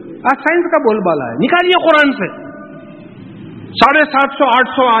ہے. آج سائنس کا بول بالا ہے، نکالیے قرآن سے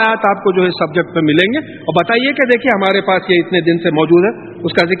 750-800 آیات آپ کو جو ہے سبجیکٹ پہ ملیں گے، اور بتائیے کہ دیکھیے ہمارے پاس یہ اتنے دن سے موجود ہے،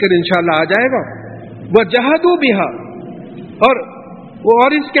 اس کا ذکر انشاءاللہ آ جائے گا. وَجَحَدُوا بِهَا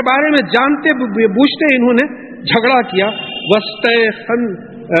اور اس کے بارے میں جانتے بوجھتے انہوں نے جھگڑا کیا.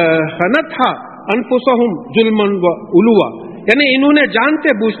 وَاسْتَيْقَنَتْهَا أَنفُسُهُمْ ظُلْمًا وَعُلُوًّا، یعنی انہوں نے جانتے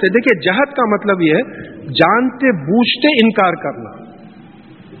بوجھتے، دیکھیں جہد کا مطلب یہ ہے جانتے بوجھتے انکار کرنا،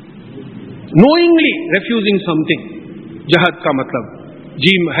 knowingly refusing something، جہد کا مطلب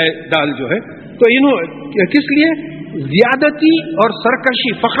جیم ہے دال جو ہے. تو انہوں کس لیے؟ زیادتی اور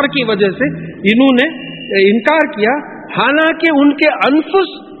سرکشی، فخر کی وجہ سے انہوں نے انکار کیا، حالانکہ ان کے انفس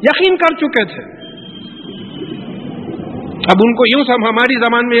یقین کر چکے تھے. اب ان کو یوں ہماری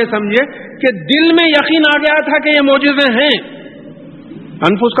زبان میں یہ سمجھے کہ دل میں یقین آ گیا تھا کہ یہ معجزے ہیں.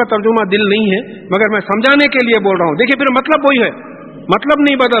 انفس کا ترجمہ دل نہیں ہے، مگر میں سمجھانے کے لیے بول رہا ہوں. دیکھیں پھر مطلب وہی ہے، مطلب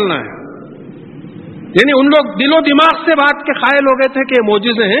نہیں بدلنا ہے. یعنی ان لوگ دل و دماغ سے بات کے قائل ہو گئے تھے کہ یہ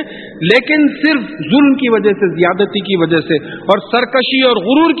معجزے ہیں، لیکن صرف ظلم کی وجہ سے، زیادتی کی وجہ سے اور سرکشی اور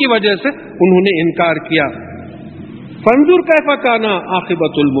غرور کی وجہ سے انہوں نے انکار کیا. فانظر کیف کان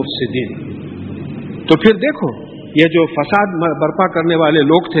عاقبۃ المفسدین. تو پھر دیکھو یہ جو فساد برپا کرنے والے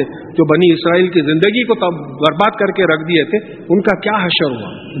لوگ تھے، جو بنی اسرائیل کی زندگی کو تب برباد کر کے رکھ دیے تھے، ان کا کیا حشر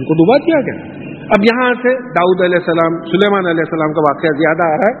ہوا، ان کو ڈبا دیا گیا. اب یہاں سے داؤد علیہ السلام، سلیمان علیہ السلام کا واقعہ زیادہ آ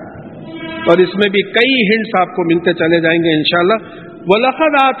رہا ہے، اور اس میں بھی کئی ہنٹس آپ کو ملتے چلے جائیں گے انشاءاللہ.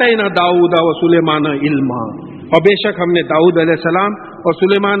 وَلَقَدْ آتَيْنَا دَاوُودَ وَسُلَيْمَانَ عِلْمًا، اور بے شک ہم نے داؤد علیہ السلام اور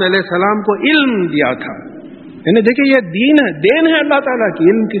سلیمان علیہ السلام کو علم دیا تھا. یعنی دیکھیں یہ دین ہے، دین ہے اللہ تعالیٰ کی،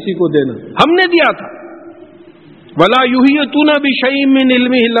 علم کسی کو دینا ہم نے دیا تھا. وَلَا يُحِيطُونَ بِشَيْءٍ مِّنْ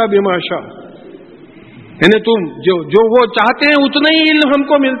عِلْمِهِ إِلَّا بِمَا شَاءَ، یعنی تم جو وہ چاہتے ہیں اتنا ہی علم ہم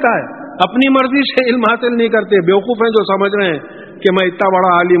کو ملتا ہے، اپنی مرضی سے علم حاصل نہیں کرتے. بیوقوف ہیں جو سمجھ رہے ہیں کہ میں اتنا بڑا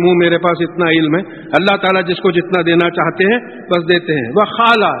عالم ہوں، میرے پاس اتنا علم ہے. اللہ تعالیٰ جس کو جتنا دینا چاہتے ہیں بس دیتے ہیں.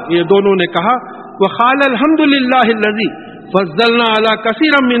 وَقَالَ، یہ دونوں نے کہا، وَقَالَ الْحَمْدُ لِلَّهِ الَّذِي فَضَّلْنَا عَلَى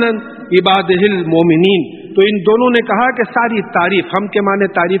كَثِيرٍ مِّنْ عِبَادِهِ الْمُؤْمِنِينَ. تو ان دونوں نے کہا کہ ساری تعریف، ہم کے معنی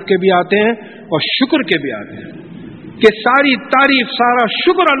تعریف کے بھی آتے ہیں اور شکر کے بھی آتے ہیں، کہ ساری تعریف، سارا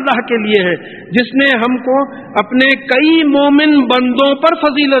شکر اللہ کے لیے ہے جس نے ہم کو اپنے کئی مومن بندوں پر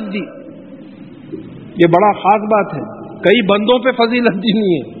فضیلت دی. یہ بڑا خاص بات ہے، کئی بندوں پہ فضیلت دی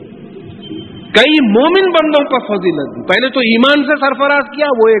نہیں ہے، کئی مومن بندوں پر فضیلت دی. پہلے تو ایمان سے سرفراز کیا،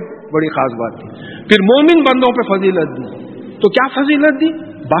 وہ ایک بڑی خاص بات تھی، پھر مومن بندوں پہ فضیلت دی. تو کیا فضیلت دی؟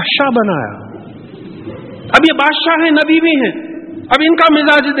 بادشاہ بنایا. اب یہ بادشاہ ہیں، نبی بھی ہیں. اب ان کا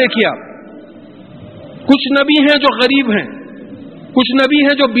مزاج دیکھیے آپ، کچھ نبی ہیں جو غریب ہیں، کچھ نبی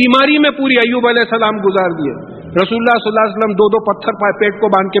ہیں جو بیماری میں پوری ایوب علیہ السلام گزار دیے. رسول اللہ صلی اللہ علیہ وسلم 2 پتھر پیٹ کو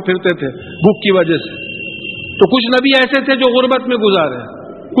باندھ کے پھرتے تھے بھوک کی وجہ سے. تو کچھ نبی ایسے تھے جو غربت میں گزارے،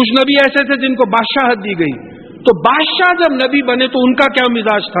 کچھ نبی ایسے تھے جن کو بادشاہت دی گئی. تو بادشاہ جب نبی بنے تو ان کا کیا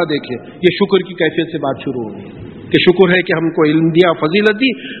مزاج تھا دیکھیے. یہ شکر کی کیفیت سے بات شروع ہوگی کہ شکر ہے کہ ہم کو علم دیا، فضیلت دی.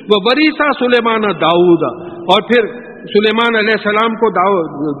 وہ وریثہ سلیمان داؤد، اور پھر سلیمان علیہ السلام کو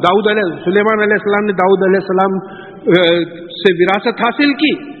سلیمان علیہ السلام نے داؤد علیہ السلام سے وراثت حاصل کی،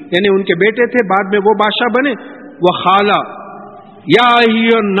 یعنی ان کے بیٹے تھے، بعد میں وہ بادشاہ بنے. وَخَالَ يَا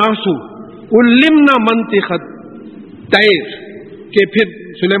أَيُّهَا النَّاسُ عُلِّمْنَا مَنطِقَ الطَّيْرِ، کہ پھر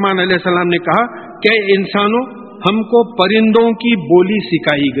سلیمان علیہ السلام نے کہا کہ انسانوں، ہم کو پرندوں کی بولی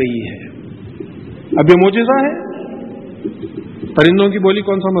سکھائی گئی ہے. اب یہ معجزہ ہے، پرندوں کی بولی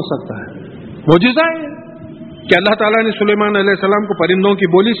کون سمجھ سکتا ہے؟ معجزہ ہے کہ اللہ تعالیٰ نے سلیمان علیہ السلام کو پرندوں کی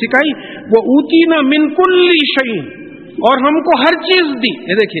بولی سکھائی. وہ اوتینا من کل شیء، اور ہم کو ہر چیز دی.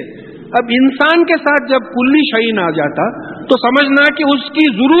 یہ دیکھیے، اب انسان کے ساتھ جب کلی شیء آ جاتا تو سمجھنا کہ اس کی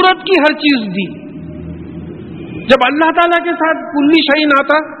ضرورت کی ہر چیز دی. جب اللہ تعالیٰ کے ساتھ کلی شیء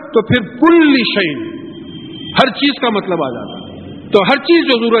آتا تو پھر کل شیء، ہر چیز کا مطلب آ جاتا. تو ہر چیز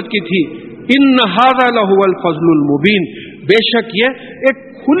جو ضرورت کی تھی. ان ھذا لہو الفضل المبین، بے شک یہ ایک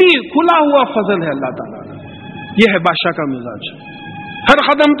کھلا ہوا فضل ہے اللہ تعالیٰ. یہ ہے بادشاہ کا مزاج، ہر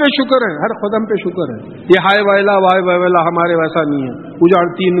قدم پہ شکر ہے، ہر قدم پہ شکر ہے. یہ ہائے وائلا وائے وائلا ہمارے ویسا نہیں ہے، اجاڑ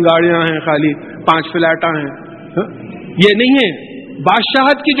 3 گاڑیاں ہیں، خالی 5 فلیٹاں ہیں، یہ نہیں ہے.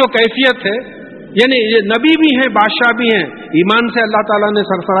 بادشاہت کی جو کیفیت ہے، یعنی یہ نبی بھی ہیں، بادشاہ بھی ہیں، ایمان سے اللہ تعالیٰ نے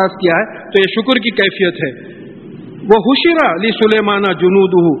سرفراز کیا ہے، تو یہ شکر کی کیفیت ہے. وہ حشر لسلیمان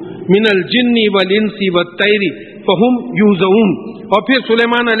جنودہ من الجن والانس والطیر فہم یوزعون، اور پھر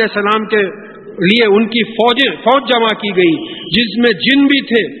سلیمان علیہ السلام کے لیے ان کی فوج جمع کی گئی جس میں جن بھی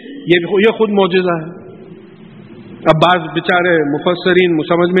تھے. یہ خود معجزہ ہے. اب بعض بیچارے مفسرین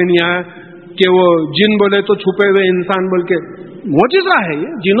سمجھ میں نہیں آیا کہ وہ جن بولے تو چھپے ہوئے انسان بول کے، معجزہ ہے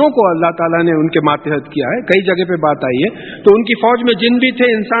یہ. جنوں کو اللہ تعالیٰ نے ان کے ماتحت کیا ہے، کئی جگہ پہ بات آئی ہے. تو ان کی فوج میں جن بھی تھے،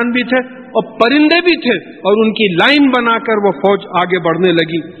 انسان بھی تھے اور پرندے بھی تھے، اور ان کی لائن بنا کر وہ فوج آگے بڑھنے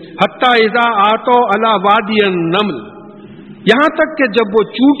لگی. حتی اذا آتوا علی وادی النمل، یہاں تک کہ جب وہ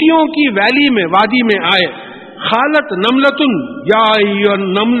چونٹیوں کی ویلی میں، وادی میں آئے. خالت نملتن یا ایھا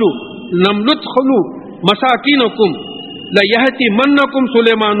النمل ادخلوا مساکینکم لیہتمنکم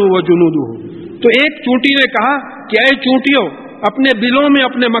سلیمان وجنودہ. تو ایک چونٹی نے کہا کہ اے چونٹیوں اپنے بلوں میں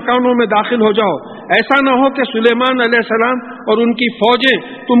اپنے مکانوں میں داخل ہو جاؤ, ایسا نہ ہو کہ سلیمان علیہ السلام اور ان کی فوجیں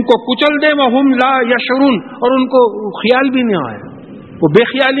تم کو کچل دیں وہم لا یشعرون, اور ان کو خیال بھی نہ آئے, وہ بے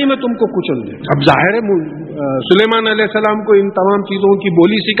خیالی میں تم کو کچل دیں. اب ظاہر ہے سلیمان علیہ السلام کو ان تمام چیزوں کی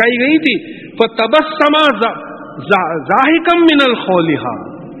بولی سکھائی گئی تھی. فَتَبَسَّمَ ضَاحِكًا مِنَ الْقَوْلِهَا,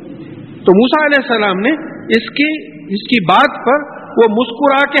 تو موسیٰ علیہ السلام نے اس کی بات پر وہ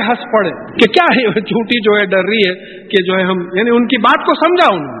مسکرا کے ہنس پڑے کہ کیا ہے, چونٹی جو ہے ڈر رہی ہے کہ جو ہے ہم, یعنی ان کی بات کو سمجھا,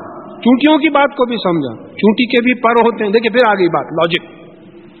 انہوں نے چونٹیوں کی بات کو بھی سمجھا. چونٹی کے بھی پر ہوتے ہیں, دیکھیں پھر آگئی بات, لاجک.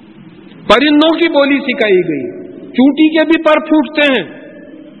 پرندوں کی بولی سکھائی گئی, چونٹی کے بھی پر پھوٹتے ہیں,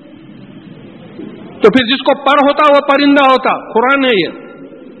 تو پھر جس کو پر ہوتا وہ پرندہ ہوتا. قرآن ہے یہ.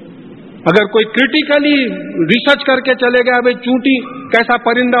 اگر کوئی کرٹیکلی ریسرچ کر کے چلے گا بھائی چونٹی کیسا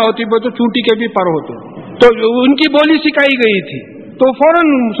پرندہ ہوتی, تو چونٹی کے بھی پر ہوتے, تو ان کی بولی سکھائی گئی تھی. تو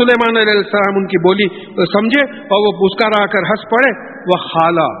فوراً سلیمان علیہ السلام ان کی بولی سمجھے اور وہ مسکرا کر ہنس پڑے. وہ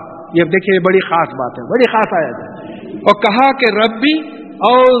خالا, یہ دیکھیں بڑی خاص بات ہے, بڑی خاص آیت ہے. اور کہا کہ ربی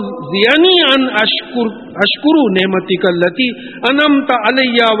اوزعنی ان اشکر نعمتک التی انعمت علی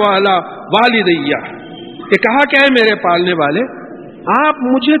وعلی والدی. یہ کہا کہ اے میرے پالنے والے, آپ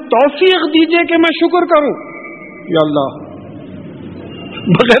مجھے توفیق دیجئے کہ میں شکر کروں. یا اللہ,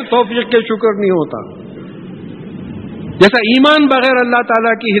 بغیر توفیق کے شکر نہیں ہوتا. جیسا ایمان بغیر اللہ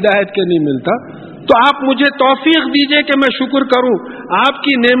تعالیٰ کی ہدایت کے نہیں ملتا, تو آپ مجھے توفیق دیجئے کہ میں شکر کروں آپ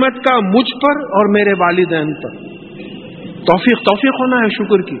کی نعمت کا مجھ پر اور میرے والدین پر. توفیق ہونا ہے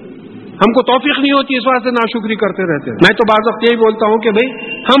شکر کی. ہم کو توفیق نہیں ہوتی, اس واسطے ناشکری کرتے رہتے ہیں. میں تو بعض وقت یہی بولتا ہوں کہ بھئی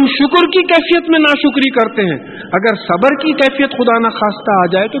ہم شکر کی کیفیت میں ناشکری کرتے ہیں, اگر صبر کی کیفیت خدا نہ خواستہ آ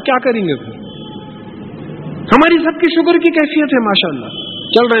جائے تو کیا کریں گے پھر. ہماری سب کی شکر کی کیفیت ہے ماشاءاللہ,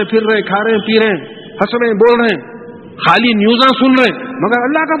 چل رہے ہیں, پھر رہے ہیں, کھا رہے ہیں, پی رہے ہیں, ہنس رہے ہیں, بول رہے ہیں, خالی نیوزاں سن رہے ہیں, مگر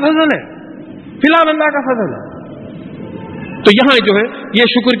اللہ کا فضل ہے, فی الحال اللہ کا فضل ہے. تو یہاں جو ہے یہ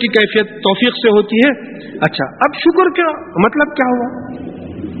شکر کی کیفیت توفیق سے ہوتی ہے. اچھا, اب شکر کا مطلب کیا ہوا؟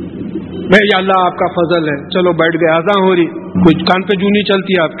 میں یا اللہ آپ کا فضل ہے, چلو بیٹھ گئے, اذان ہو رہی, کوئی کان پہ جو نہیں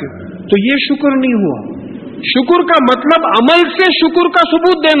چلتی آپ کے, تو یہ شکر نہیں ہوا. شکر کا مطلب عمل سے شکر کا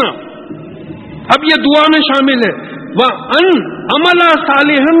ثبوت دینا. اب یہ دعا میں شامل ہے, وَأَنْ عَمَلَ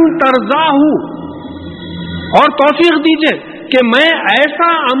صَالِحًا تَرْضَاهُ, اور توفیق دیجئے کہ میں ایسا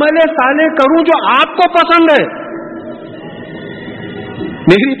عمل صالح کروں جو آپ کو پسند ہے,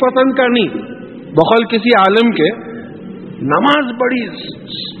 میری پسند کا نہیں. بقول کسی عالم کے, نماز بڑی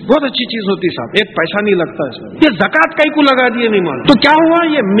بہت اچھی چیز ہوتی صاحب, ایک پیسہ نہیں لگتا اس میں, یہ زکات کئی کو لگا دیے نہیں معلوم. تو کیا ہوا,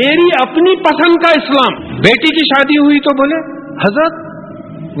 یہ میری اپنی پسند کا اسلام. بیٹی کی شادی ہوئی تو بولے حضرت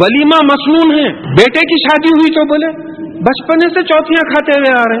ولیمہ مسنون ہے, بیٹے کی شادی ہوئی تو بولے بچپنے سے چوتھیاں کھاتے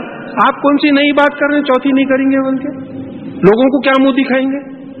ہوئے آ رہے ہیں, آپ کون سی نئی بات کر رہے ہیں, چوتھی نہیں کریں گے بول کے لوگوں کو کیا منہ دکھائیں گے.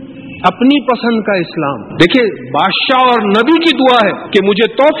 اپنی پسند کا اسلام. دیکھیں بادشاہ اور نبی کی دعا ہے کہ مجھے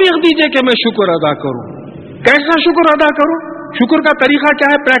توفیق دیجئے کہ میں شکر ادا کروں. کیسا شکر ادا کروں؟ شکر کا طریقہ کیا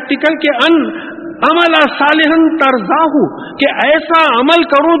ہے پریکٹیکل, کہ ان عمل صالحا ترضاہ, کہ ایسا عمل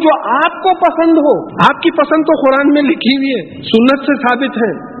کروں جو آپ کو پسند ہو. آپ کی پسند تو قرآن میں لکھی ہوئی ہے, سنت سے ثابت ہے,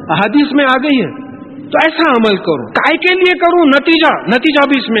 احادیث میں آ گئی ہے, تو ایسا عمل کروں. کائے کے لیے کروں؟ نتیجہ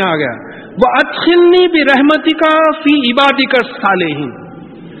بھی اس میں آ گیا. وَأَدْخِلْنِي بِرَحْمَتِكَ فِي عِبَادِكَ الصَّالِحِينَ,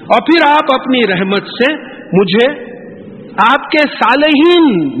 اور پھر آپ اپنی رحمت سے مجھے آپ کے صالحین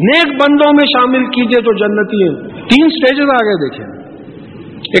نیک بندوں میں شامل کیجئے جو جنتی ہیں. 3 سٹیجز آگے دیکھیں.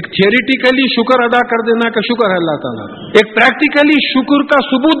 ایک تھیوریٹیکلی شکر ادا کر دینا کہ شکر ہے اللہ تعالیٰ, ایک پریکٹیکلی شکر کا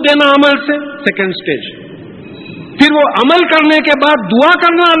ثبوت دینا عمل سے, سیکنڈ سٹیج. پھر وہ عمل کرنے کے بعد دعا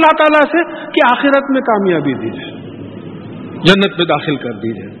کرنا اللہ تعالیٰ سے کہ آخرت میں کامیابی دیجئے, جنت میں داخل کر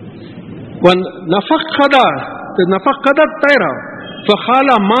دیجئے. نفقدت طیرا فقال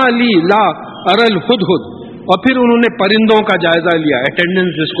ما لی لا اری الہدہد, اور پھر انہوں نے پرندوں کا جائزہ لیا, اٹینڈنس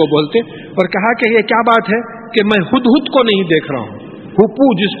جس کو بولتے, اور کہا کہ یہ کیا بات ہے کہ میں ہدہد کو نہیں دیکھ رہا ہوں. ہپو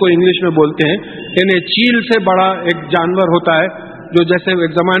جس کو انگلش میں بولتے ہیں, یعنی چیل سے بڑا ایک جانور ہوتا ہے جو جیسے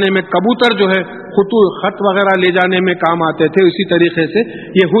ایک زمانے میں کبوتر جو ہے خط وغیرہ لے جانے میں کام آتے تھے, اسی طریقے سے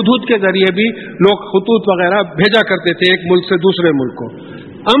یہ ہدہد کے ذریعے بھی لوگ خطوط وغیرہ بھیجا کرتے تھے ایک ملک سے دوسرے ملک کو.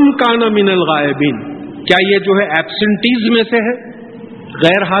 ام کان من الغائبین, کیا یہ جو ہے ایبسنٹیز میں سے ہے,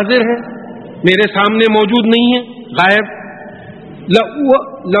 غیر حاضر ہے, میرے سامنے موجود نہیں ہے, غائب.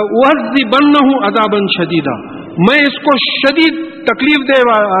 لَأُعَذِّبَنَّهُ عَذَابًا شَدِيدًا, میں اس کو شدید تکلیف دے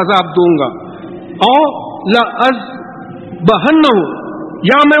عذاب دوں گا. اور لَأَذْبَحَنَّهُ,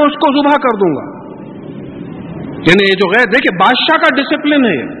 یا میں اس کو ذبح کر دوں گا. یعنی یہ جو غیر, دیکھیں بادشاہ کا ڈسپلن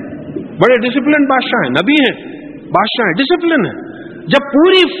ہے, بڑے ڈسپلن بادشاہ ہیں, نبی ہیں, بادشاہ ہیں, ڈسپلن ہے. جب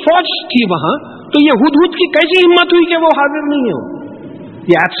پوری فوج تھی وہاں تو یہ ہدہد کی کیسی ہمت ہوئی کہ وہ حاضر نہیں ہو؟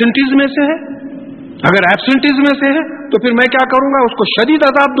 یہ ایبسنٹیز میں سے ہے. اگر ایبسنٹیز میں سے ہے تو پھر میں کیا کروں گا؟ اس کو شدید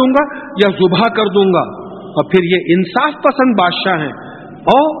عذاب دوں گا یا ذبح کر دوں گا. اور پھر یہ انصاف پسند بادشاہ ہیں.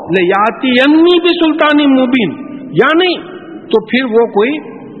 اور لیاتینی بسلطان مبین, یا نہیں تو پھر وہ کوئی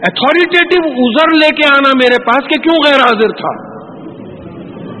اتھارٹیٹیو عذر لے کے آنا میرے پاس کہ کیوں غیر حاضر تھا.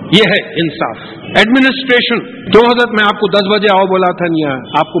 یہ ہے انصاف. ایڈمنسٹریشن جو حضرت میں آپ کو 10 بجے آؤ بولا تھا, نہیں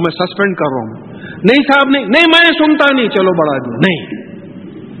آیا, آپ کو میں سسپینڈ کر رہا ہوں. نہیں صاحب نہیں میں سنتا نہیں, چلو بڑھا دوں. نہیں,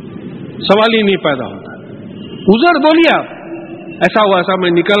 سوال ہی نہیں پیدا ہوتا. عذر بولیے آپ, ایسا ہوا ایسا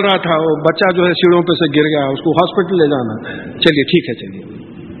میں نکل رہا تھا, وہ بچہ جو ہے سیڑھوں پہ سے گر گیا, اس کو ہاسپٹل لے جانا. چلیے ٹھیک ہے چلیے.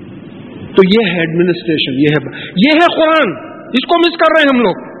 تو یہ ہے ایڈمنسٹریشن, یہ ہے قرآن. اس کو مس کر رہے ہیں ہم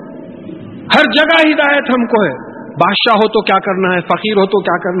لوگ. ہر جگہ ہدایت ہم کو ہے. بادشاہ ہو تو کیا کرنا ہے, فقیر ہو تو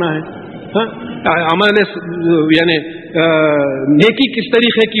کیا کرنا ہے, عمل یعنی نیکی کس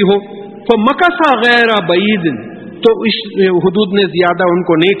طریقے کی ہو. تو مکثا غیر بعید, تو اس حدود نے زیادہ ان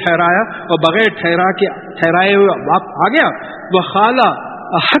کو نہیں ٹھہرایا اور بغیر ٹھہرائے ہوئے آ گیا. وَخَالَ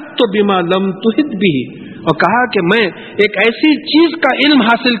أَحَطْتُ بِمَا لَمْ تُحِطْ بِهِ, اور کہا کہ میں ایک ایسی چیز کا علم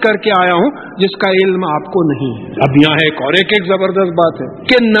حاصل کر کے آیا ہوں جس کا علم آپ کو نہیں ہے. اب یہاں ایک زبردست بات ہے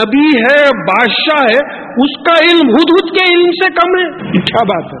کہ نبی ہے, بادشاہ ہے, اس کا علم ہدہد کے علم سے کم ہے. کیا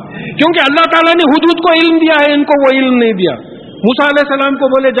بات ہے؟ کیونکہ اللہ تعالیٰ نے ہدہد کو علم دیا ہے, ان کو وہ علم نہیں دیا. موسیٰ علیہ السلام کو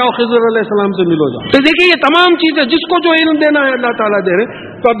بولے جاؤ خضر علیہ السلام سے ملو جاؤ. تو دیکھیے یہ تمام چیزیں جس کو جو علم دینا ہے اللہ تعالیٰ دے رہے.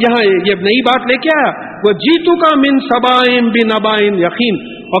 تو اب یہاں یہ نئی بات لے کے آیا, وہ جیتو کا من سبائن بنبائن یقین,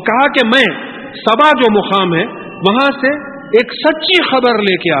 اور کہا کہ میں سبا جو مقام ہے وہاں سے ایک سچی خبر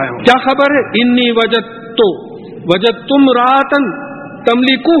لے کے آیا ہوں. کیا خبر ہے؟ انی وجدتم راتن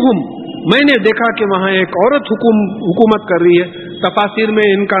تملکوہم, میں نے دیکھا کہ وہاں ایک عورت حکومت کر رہی ہے. تفاسیر میں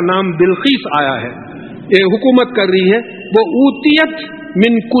ان کا نام بلقیس آیا ہے. یہ حکومت کر رہی ہے. وہ اوتیت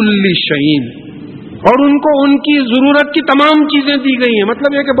من کل شیء, اور ان کو ان کی ضرورت کی تمام چیزیں دی گئی ہیں.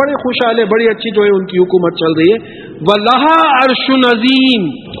 مطلب یہ کہ بڑے خوشحال ہے, بڑی اچھی جو ہے ان کی حکومت چل رہی ہے. وَلَهَا عَرْشٌ عَظِيمٌ,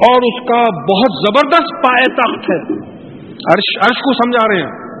 اور اس کا بہت زبردست پائے تخت ہے. عرش کو سمجھا رہے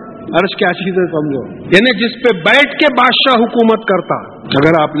ہیں. عرش کیا چیز ہے سمجھو, یعنی جس پہ بیٹھ کے بادشاہ حکومت کرتا.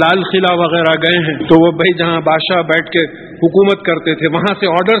 اگر آپ لال قلعہ وغیرہ گئے ہیں تو وہ بھائی جہاں بادشاہ بیٹھ کے حکومت کرتے تھے وہاں سے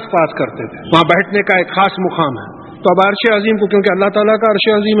آرڈرز پاس کرتے تھے, وہاں بیٹھنے کا ایک خاص مقام ہے. تو اب عرش عظیم کو, کیونکہ اللہ تعالیٰ کا عرش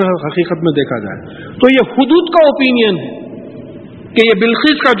عظیم ہے حقیقت میں دیکھا جائے تو یہ حدود کا اوپینین ہے کہ یہ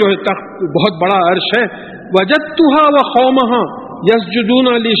بلقیس کا جو ہے تخت بہت بڑا عرش ہے. وجدتها وقومها يسجدون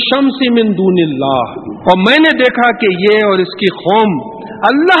للشمس من دون اللہ, اور میں نے دیکھا کہ یہ اور اس کی قوم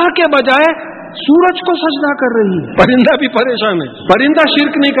اللہ کے بجائے سورج کو سجدہ کر رہی ہے. پرندہ بھی پریشان ہے. پرندہ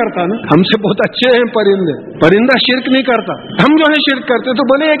شرک نہیں کرتا نا, ہم سے بہت اچھے ہیں پرندے. پرندہ شرک نہیں کرتا, ہم جو ہے شرک کرتے. تو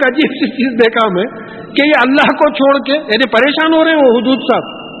بولے ایک عجیب سی چیز دیکھا میں کہ یہ اللہ کو چھوڑ کے, یعنی پریشان ہو رہے ہیں وہ حدود صاحب.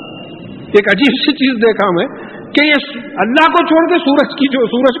 ایک عجیب سی چیز دیکھا میں کہ یہ اللہ کو چھوڑ کے سورج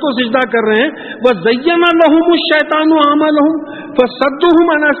کو سجدہ کر رہے ہیں. وَزَيَّنَ لَهُمُ الشَّيْطَانُ أَعْمَالَهُمْ فَصَدُّهُمْ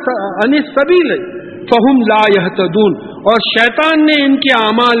عَنِ السَّبِيلِ فَهُمْ لَا يَهْتَدُونَ, اور شیطان نے ان کے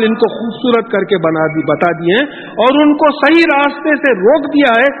اعمال ان کو خوبصورت کر کے بتا دیے ہیں اور ان کو صحیح راستے سے روک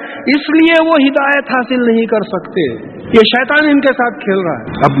دیا ہے, اس لیے وہ ہدایت حاصل نہیں کر سکتے. یہ شیطان ان کے ساتھ کھیل رہا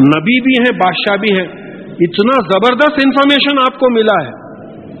ہے. اب نبی بھی ہیں, بادشاہ بھی ہیں, اتنا زبردست انفارمیشن آپ کو ملا ہے.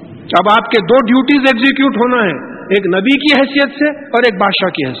 اب آپ کے 2 ڈیوٹیز ایگزیکیوٹ ہونا ہے, ایک نبی کی حیثیت سے اور ایک بادشاہ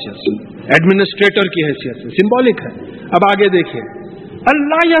کی حیثیت سے, ایڈمنسٹریٹر کی حیثیت سے. سمبولک ہے. اب آگے دیکھیں,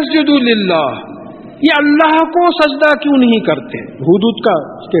 اللہ یسجد للہ, یہ اللہ کو سجدہ کیوں نہیں کرتے؟ حدود کا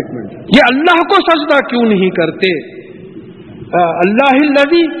اسٹیٹمنٹ. یہ اللہ کو سجدہ کیوں نہیں کرتے؟ اللہ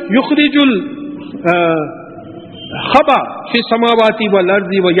الذی یخرج الخبا فی السماوات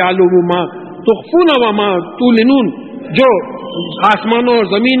والارض ویعلم ما تخفون وما تعلنون, جو آسمانوں اور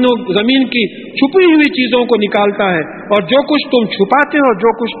زمین کی چھپی ہوئی چیزوں کو نکالتا ہے اور جو کچھ تم چھپاتے ہو,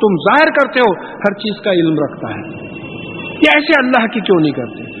 جو کچھ تم ظاہر کرتے ہو, ہر چیز کا علم رکھتا ہے. یہ ایسے اللہ کی کیوں نہیں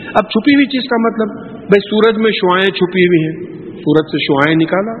کرتے؟ اب چھپی ہوئی چیز کا مطلب بھائی سورج میں شعاعیں چھپی ہوئی ہیں, سورج سے شعاعیں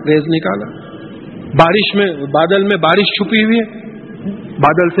نکالا, ریز نکالا. بارش میں, بادل میں بارش چھپی ہوئی ہے,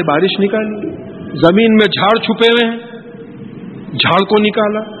 بادل سے بارش نکالی. زمین میں جھاڑ چھپے ہوئے ہیں, جھاڑ کو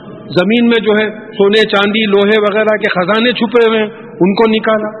نکالا. زمین میں جو ہے سونے چاندی لوہے وغیرہ کے خزانے چھپے ہوئے ہیں, ان کو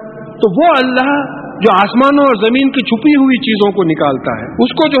نکالا. تو وہ اللہ جو آسمانوں اور زمین کی چھپی ہوئی چیزوں کو نکالتا ہے,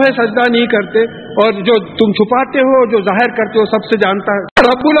 اس کو جو ہے سجدہ نہیں کرتے, اور جو تم چھپاتے ہو, جو ظاہر کرتے ہو, سب سے جانتا ہے.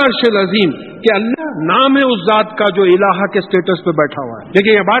 رب العرش العظیم, کہ اللہ نام ہے اس ذات کا جو الہ کے سٹیٹس پہ بیٹھا ہوا ہے.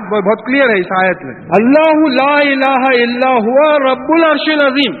 دیکھیں یہ بات بہت کلیئر ہے اس آیت میں. اللہ لا الہ الا ہوا رب العرش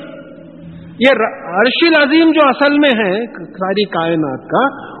العظیم. یہ عرش العظیم جو اصل میں ہے ساری کائنات کا,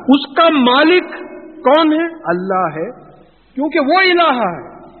 اس کا مالک کون ہے؟ اللہ ہے، کیونکہ وہ الہ ہے.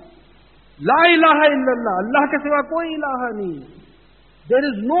 لا الہ الا اللہ، اللہ کے سوا کوئی الہ نہیں ہے. There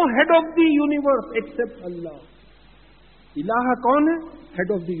is no head of the universe except Allah. الہ کون ہے؟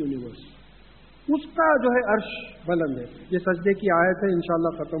 Head of the universe. اس کا جو ہے عرش بلند ہے. یہ سجدے کی آیت ہے،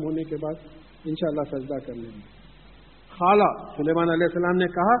 انشاءاللہ ختم ہونے کے بعد انشاءاللہ سجدہ کر لیں گے. خالا سلیمان علیہ السلام نے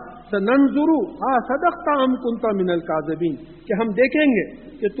کہا سننظر صدقت ام کنت من الکاذبین، کہ ہم دیکھیں گے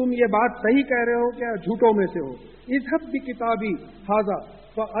کہ تم یہ بات صحیح کہہ رہے ہو کیا جھوٹوں میں سے ہو. اذهب بکتابی ھذا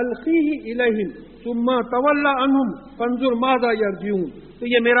فالقیہ الیہم ثم تول عنہم فانظر ماذا یرجعون. تو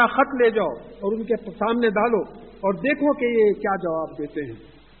یہ میرا خط لے جاؤ اور ان کے سامنے ڈالو اور دیکھو کہ یہ کیا جواب دیتے ہیں.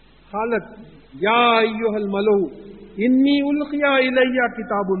 قالت یا ایھا الملؤ انی القی الی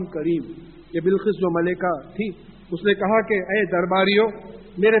کتاب کریم. یہ بلقیس جو ملکہ تھی اس نے کہا کہ اے درباریوں،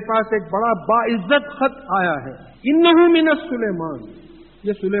 میرے پاس ایک بڑا باعزت خط آیا ہے. انہ من سلیمان،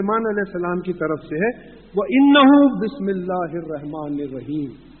 یہ سلیمان علیہ السلام کی طرف سے ہے. وَإِنَّهُ بسم اللہ الرحمن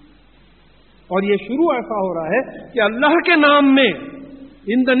الرحیم. اور یہ شروع ایسا ہو رہا ہے کہ اللہ کے نام میں،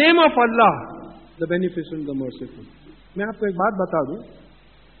 in the name of Allah the beneficent the merciful. میں آپ کو ایک بات بتا دوں،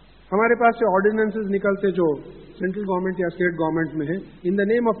 ہمارے پاس سے آرڈیننسز نکلتے جو سینٹرل گورنمنٹ یا اسٹیٹ گورنمنٹ میں ہیں، in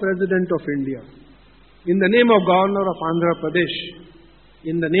the name of president of India, in the name of governor of Andhra Pradesh,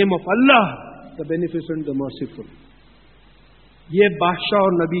 in the name of Allah, the beneficent, the merciful. یہ بادشاہ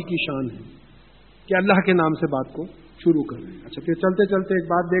اور نبی کی شان ہے کہ اللہ کے نام سے بات کو شروع کر رہے ہیں. اچھا، پھر چلتے چلتے ایک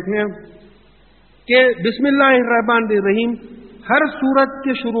بات دیکھ لیں کہ بسم اللہ الرحمن الرحیم ہر سورت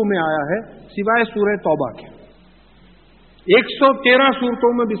کے شروع میں آیا ہے سوائے سورہ توبہ کے. 113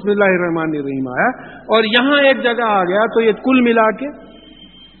 سورتوں میں بسم اللہ الرحمن الرحیم آیا، اور یہاں ایک جگہ آ گیا تو یہ کل ملا کے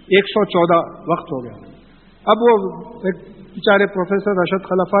 114 وقت ہو گیا. اب وہ ایک بیچارے پروفیسر رشد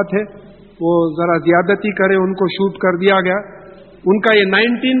خلفہ تھے، وہ ذرا زیادتی کرے، ان کو شوٹ کر دیا گیا. ان کا یہ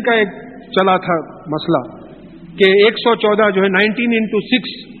 19 کا ایک چلا تھا مسئلہ کہ 114 جو ہے 19 into 6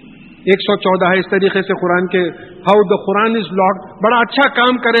 114 ہے. اس طریقے سے قرآن کے how the Quran is locked, بڑا اچھا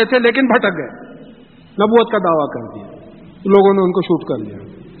کام کر رہے تھے لیکن بھٹک گئے، نبوت کا دعویٰ کر دیا، لوگوں نے ان کو شوٹ کر لیا.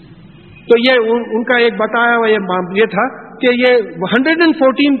 تو یہ ان کا ایک بتایا ہوا یہ تھا کہ یہ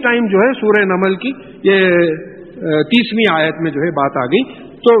 114 ٹائم جو ہے سورہ نمل کی یہ 30ویں آیت میں جو ہے بات آ گئی.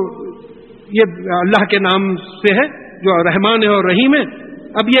 تو یہ اللہ کے نام سے ہے جو رحمان ہے اور رحیم ہے.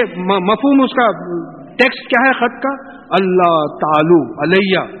 اب یہ مفہوم اس کا ٹیکسٹ کیا ہے خط کا؟ اللہ تعالو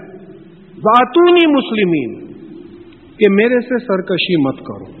علیہ واتونی مسلمین، کہ میرے سے سرکشی مت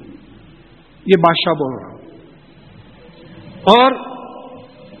کرو. یہ بادشاہ بول رہا، اور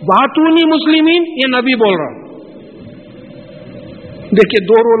واتونی مسلمین یہ نبی بول رہا. دیکھیے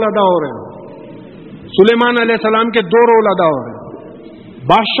دو رول ادا ہو رہے ہیں، سلیمان علیہ السلام کے دو رول ادا ہو رہے ہیں.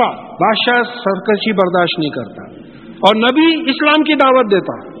 بادشاہ سرکشی برداشت نہیں کرتا اور نبی اسلام کی دعوت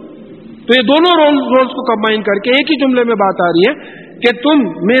دیتا. تو یہ دونوں رولز کو کمبائن کر کے ایک ہی جملے میں بات آ رہی ہے کہ تم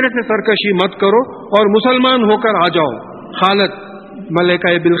میرے سے سرکشی مت کرو اور مسلمان ہو کر آ جاؤ. خالت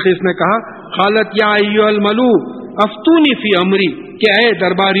ملکہ بلقیس نے کہا خالت یا ایھا الملو افتونی فی امری، کہ اے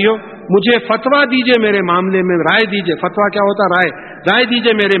درباریوں مجھے فتویٰ دیجئے میرے معاملے میں، رائے دیجئے. فتویٰ کیا ہوتا؟ رائے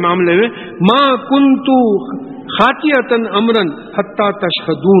دیجئے میرے معاملے میں. ما کنت خاطئۃ امرا حتی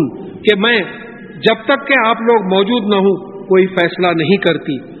تشہدون، کہ میں جب تک کہ آپ لوگ موجود نہ ہوں کوئی فیصلہ نہیں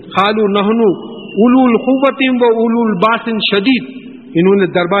کرتی. قالوا نحن اولو القوۃ و اولو الباس شدید، انہوں نے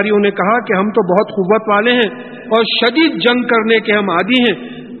درباریوں نے کہا کہ ہم تو بہت قوت والے ہیں اور شدید جنگ کرنے کے ہم عادی ہیں.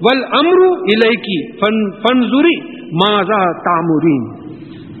 والامر الیکی فانظری ماذا تأمرین،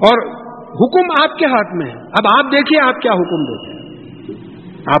 اور حکم آپ کے ہاتھ میں ہے، اب آپ دیکھیے آپ کیا حکم دیتے ہیں.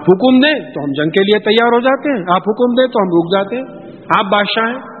 آپ حکم دیں تو ہم جنگ کے لیے تیار ہو جاتے ہیں، آپ حکم دیں تو ہم رک جاتے ہیں. آپ بادشاہ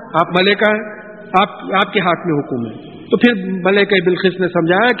ہیں، آپ ملکہ ہیں، آپ کے ہاتھ میں حکم ہے. تو پھر ملکہ بلقیس نے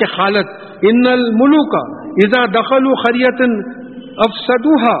سمجھایا کہ خالت ان الملوک اذا دخلوا قریۃ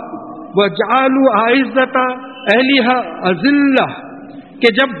افسدوها وجعلوا اعزۃ اہلها اذلہ،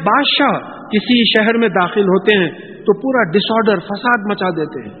 کہ جب بادشاہ کسی شہر میں داخل ہوتے ہیں تو پورا ڈس آرڈر، فساد مچا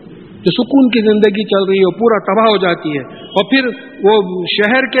دیتے ہیں. جو سکون کی زندگی چل رہی ہے وہ پورا تباہ ہو جاتی ہے، اور پھر وہ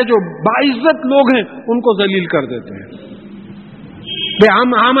شہر کے جو باعزت لوگ ہیں ان کو ذلیل کر دیتے ہیں.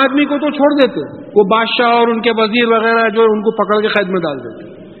 عام آدمی کو تو چھوڑ دیتے، وہ بادشاہ اور ان کے وزیر وغیرہ جو ان کو پکڑ کے قید میں ڈال دیتے،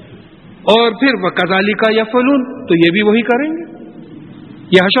 اور پھر وَكَذَلِكَ يَفْعَلُونَ، تو یہ بھی وہی کریں گے،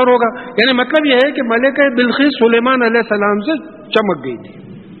 یہ حشر ہوگا. یعنی مطلب یہ ہے کہ ملکہ بلقیس سلیمان علیہ السلام سے چمک گئی تھی،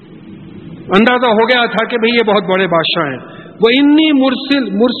 اندازہ ہو گیا تھا کہ بھئی یہ بہت بڑے بادشاہ ہیں. وَإِنِّي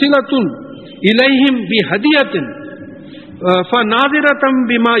مُرْسِلَةٌ إِلَيْهِمْ بِهَدِيَّةٍ فَنَاظِرَةً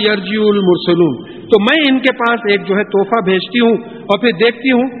بِمَا يَرْجِعُ الْمُرْسَلُونَ، تو میں ان کے پاس ایک جو ہے تحفہ بھیجتی ہوں اور پھر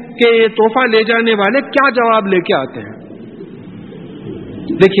دیکھتی ہوں کہ یہ تحفہ لے جانے والے کیا جواب لے کے آتے ہیں.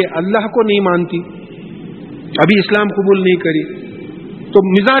 دیکھیے اللہ کو نہیں مانتی ابھی اسلام قبول نہیں کری، تو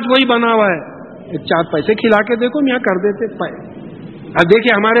مزاج وہی بنا ہوا ہے، 4 پیسے کھلا کے دیکھو میاں کر دیتے پائے۔ اب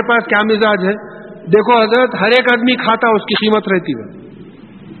دیکھیں ہمارے پاس کیا مزاج ہے، دیکھو حضرت ہر ایک آدمی کھاتا اس کی قیمت رہتی ہے،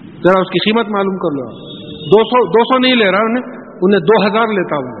 ذرا اس کی قیمت معلوم کر لو، 200 نہیں لے رہا انہیں 2000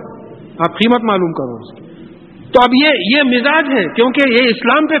 لیتا ہوں، آپ قیمت معلوم کرو اس کی۔ تو اب یہ مزاج ہے، کیونکہ یہ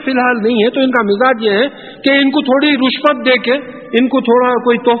اسلام پہ فی الحال نہیں ہے، تو ان کا مزاج یہ ہے کہ ان کو تھوڑی رشوت دے کے، ان کو تھوڑا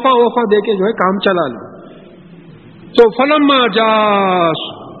کوئی تحفہ وحفہ دے کے جو ہے کام چلا لو۔ تو فلما جا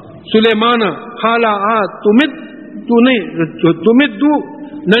سلیمان خالا تمدو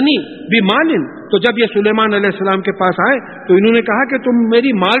ننی بمال، تو جب یہ سلیمان علیہ السلام کے پاس آئے تو انہوں نے کہا کہ تم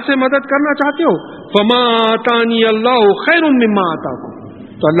میری مال سے مدد کرنا چاہتے ہو، فما آتانی اللہ خیر مما آتاکم،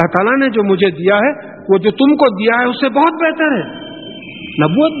 تو اللہ تعالیٰ نے جو مجھے دیا ہے وہ جو تم کو دیا ہے اس سے بہت بہتر ہے،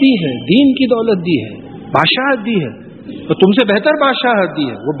 نبوت دی ہے، دین کی دولت دی ہے، بادشاہت دی ہے، تو تم سے بہتر بادشاہت دی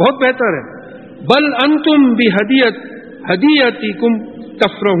ہے، وہ بہت بہتر ہے۔ بل انتم بہدیتکم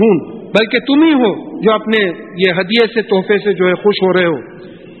تفرحون، بلکہ تم ہی ہو جو اپنے یہ ہدیے سے، تحفے سے جو ہے خوش ہو رہے ہو۔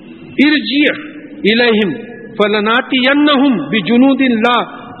 ارجع الیہم فلناتینہم بجنود لا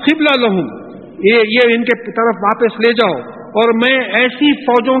قبل لہم، یہ ان کے طرف واپس لے جاؤ اور میں ایسی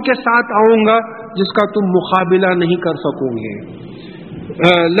فوجوں کے ساتھ آؤں گا جس کا تم مقابلہ نہیں کر سکو گے۔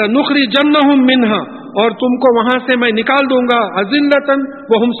 لنخرجنہم منہا، اور تم کو وہاں سے میں نکال دوں گا، اذلۃ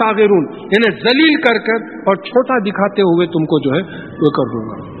وہم صاغرون، یعنی ذلیل کر کر اور چھوٹا دکھاتے ہوئے تم کو جو ہے وہ کر دوں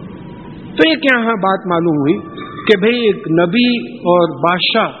گا۔ تو ایک یہاں بات معلوم ہوئی کہ بھئی ایک نبی اور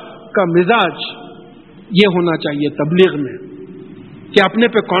بادشاہ کا مزاج یہ ہونا چاہیے تبلیغ میں کہ اپنے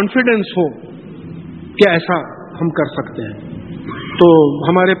پہ کانفیڈنس ہو کہ ایسا ہم کر سکتے ہیں۔ تو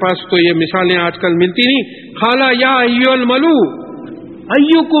ہمارے پاس تو یہ مثالیں آج کل ملتی نہیں۔ خالا یا ایھا الملو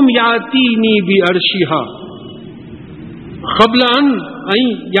ایکم یاتینی بعرشھا قبل ان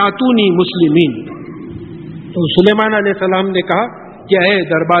یاتونی مسلمین، تو سلیمان علیہ السلام نے کہا کہ اے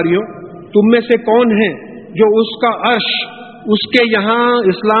درباریوں، تم میں سے کون ہے جو اس کا عرش اس کے یہاں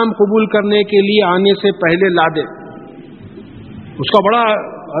اسلام قبول کرنے کے لیے آنے سے پہلے لا دے؟ اس کا بڑا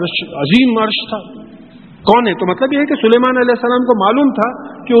عرش، عظیم عرش تھا، کون ہے؟ تو مطلب یہ ہے کہ سلیمان علیہ السلام کو معلوم تھا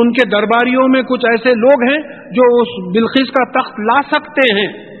کہ ان کے درباریوں میں کچھ ایسے لوگ ہیں جو اس بلقیس کا تخت لا سکتے ہیں۔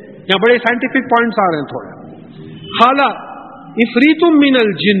 یہاں بڑے سائنٹیفک پوائنٹس آ رہے ہیں تھوڑے۔ خالا افریت من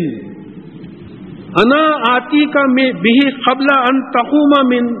الجن انا آتی کا بھی قبل ان تقوم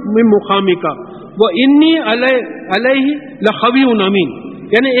من مقامک وانی علیہ لخوی امین،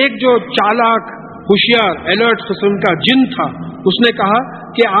 یعنی ایک جو چالاک، ہوشیار، الرٹ قسم کا جن تھا، اس نے کہا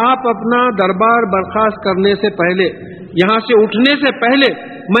کہ آپ اپنا دربار برخاست کرنے سے پہلے، یہاں سے اٹھنے سے پہلے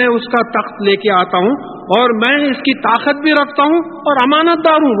میں اس کا تخت لے کے آتا ہوں، اور میں اس کی طاقت بھی رکھتا ہوں اور امانت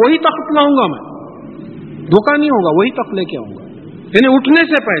دار ہوں، وہی تخت لاؤں گا، میں دھوکہ نہیں ہوگا، وہی تخت لے کے آؤں گا، یعنی اٹھنے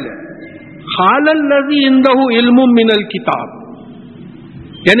سے پہلے۔ خال الذی عنده علم من الکتاب،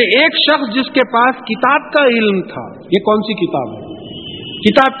 یعنی ایک شخص جس کے پاس کتاب کا علم تھا۔ یہ کون سی کتاب ہے؟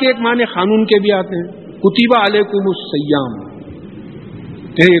 کتاب کے ایک معنی قانون کے بھی آتے ہیں، کتب علیکم الصیام،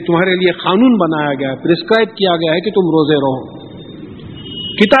 تمہارے لیے قانون بنایا گیا ہے، پرسکرائب کیا گیا ہے کہ تم روزے رہو۔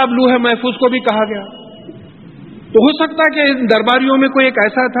 کتاب لوح محفوظ کو بھی کہا گیا، تو ہو سکتا ہے کہ ان درباریوں میں کوئی ایک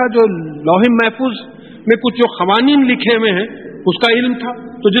ایسا تھا جو لوح محفوظ میں کچھ جو قوانین لکھے ہوئے ہیں اس کا علم تھا،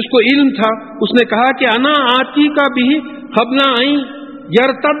 تو جس کو علم تھا اس نے کہا کہ انا آتی کا بھی قبل ان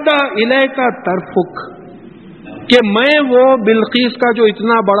یرتد الیک طرفک، کہ میں وہ بلقیس کا جو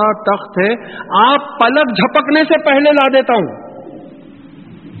اتنا بڑا تخت ہے آپ پلک جھپکنے سے پہلے لا دیتا ہوں۔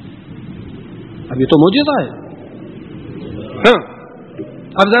 اب یہ تو معجزہ ہے۔ ہاں،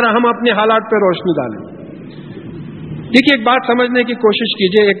 اب ذرا ہم اپنے حالات پہ روشنی ڈالیں۔ دیکھیے ایک بات سمجھنے کی کوشش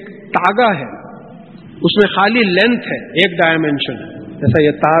کیجئے، ایک تاگا ہے، اس میں خالی لینتھ ہے، ایک ڈائمینشن ہے، جیسا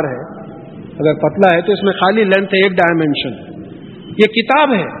یہ تار ہے، اگر پتلا ہے تو اس میں خالی لینتھ ہے، ایک ڈائمینشن ہے۔ یہ کتاب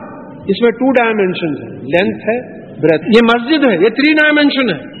ہے، اس میں 2 ڈائمینشن ہے، لینتھ ہے، بریتھ۔ یہ مسجد ہے، یہ 3 ڈائمینشن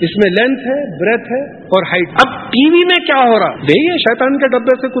ہے، اس میں لینتھ ہے، بریتھ ہے اور ہائٹ۔ اب ٹی وی میں کیا ہو رہا؟ دیکھیے شیطان کے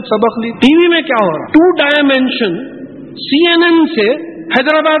ڈبے سے کچھ سبق لی، ٹی وی میں کیا ہو رہا؟ 2 ڈائمینشن CNN سے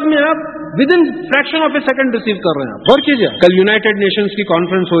حیدرآباد میں آپ ودن fraction of a second receive کر رہے ہیں۔ غور کیجیے، کل یونائٹڈ نیشنز کی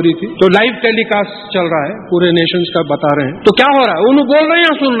کانفرنس ہو رہی تھی، تو لائیو ٹیلی کاسٹ چل رہا ہے، پورے نیشنز کا بتا رہے ہیں، تو کیا ہو رہا ہے؟ انہوں بول رہے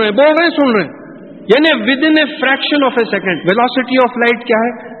ہیں سن رہے ہیں، بول رہے ہیں سن رہے ہیں، یعنی ودن a fraction of a second. Velocity of light کیا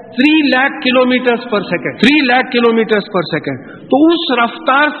ہے؟ 3 lakh kilometres per second, 3 lakh kilometres per second. تو اس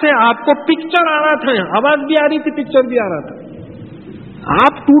رفتار سے آپ کو پکچر آ رہا تھا، آواز بھی آ رہی تھی، پکچر بھی آ رہا تھا۔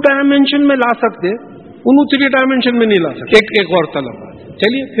 آپ 2 ڈائمینشن میں لا سکتے، انہوں 3 ڈائمینشن میں نہیں لا سکتے۔ ایک اور طلب۔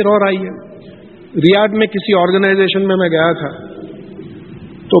 چلیے پھر اور آئیے، ریاض میں کسی آرگنائزیشن میں گیا تھا،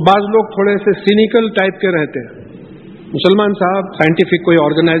 تو بعض لوگ تھوڑے سے سینیکل ٹائپ کے رہتے ہیں۔ مسلمان صاحب، سائنٹیفک کوئی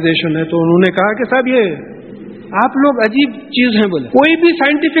آرگنائزیشن ہے، تو انہوں نے کہا کہ صاحب یہ آپ لوگ عجیب چیز ہیں بولے. کوئی بھی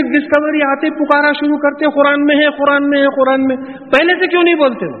سائنٹیفک ڈسکوری آتے پکارا شروع کرتے قرآن میں ہے قرآن میں ہے قرآن میں. پہلے سے کیوں نہیں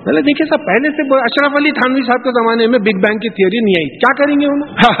بولتے؟ پہلے دیکھیے صاحب، پہلے سے اشرف علی تھانوی صاحب کے زمانے میں بگ بینگ کی تھیوری نہیں آئی، کیا کریں گے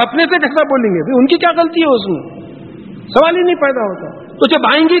انہوں؟ اپنے سے کیسا بولیں گے؟ ان کی کیا غلطی ہے اس میں؟ سوال ہی نہیں پیدا ہوتا. تو جب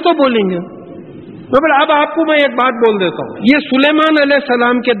آئیں گی تو بولیں گے. اب آپ کو میں ایک بات بول دیتا ہوں. یہ سلیمان علیہ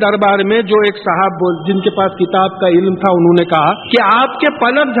السلام کے دربار میں جو ایک صاحب جن کے پاس کتاب کا علم تھا، انہوں نے کہا کہ آپ کے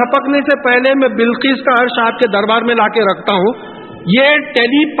پلک جھپکنے سے پہلے میں بلقیس کا عرش آپ کے دربار میں لا کے رکھتا ہوں. یہ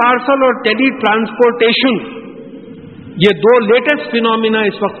ٹیلی پارسل اور ٹیلی ٹرانسپورٹیشن، یہ دو لیٹسٹ فینومینا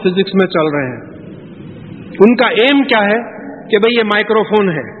اس وقت فزکس میں چل رہے ہیں. ان کا ایم کیا ہے کہ بھئی یہ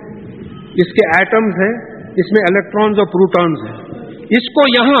مائکروفون ہے، اس کے ایٹمز ہیں، اس میں الیکٹرانز اور پروٹونز ہیں. اس کو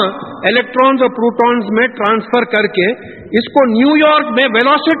یہاں الیکٹرانز اور پروٹونز میں ٹرانسفر کر کے اس کو نیو یارک میں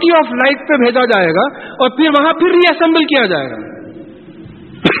ویلوسٹی آف لائٹ پہ بھیجا جائے گا اور پھر وہاں پھر ری اسمبل کیا جائے گا.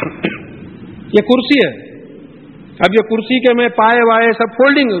 یہ کرسی ہے. اب یہ کرسی کے میں پائے وائے سب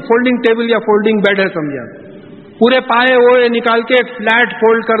فولڈنگ ٹیبل یا فولڈنگ بیڈ ہے سمجھا. پورے پائے وہ نکال کے ایک فلیٹ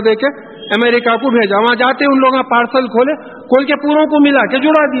فولڈ کر دے کے امریکہ کو بھیجا. وہاں جاتے ان لوگوں پارسل کھول کے پوروں کو ملا کے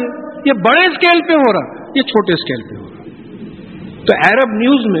جڑا دیے. یہ بڑے اسکیل پہ ہو رہا، یہ چھوٹے اسکیل پہ ہو رہا. تو عرب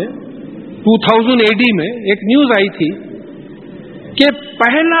نیوز میں 2000 AD میں ایک نیوز آئی تھی کہ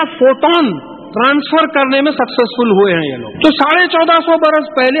پہلا فوٹون ٹرانسفر کرنے میں سکسیسفل ہوئے ہیں یہ لوگ. تو 1450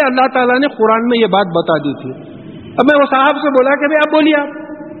 برس پہلے اللہ تعالیٰ نے قرآن میں یہ بات بتا دی تھی. اب میں وہ صاحب سے بولا کہ آپ بولیے،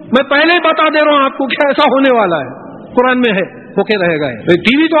 آپ میں پہلے ہی بتا دے رہا ہوں آپ کو کہ ایسا ہونے والا ہے، قرآن میں ہے، ہو کے رہے گا.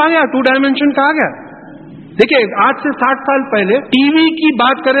 ٹی وی تو آ گیا، 2 ڈائمینشن کا آ گیا. دیکھیں آج سے 60 سال پہلے ٹی وی کی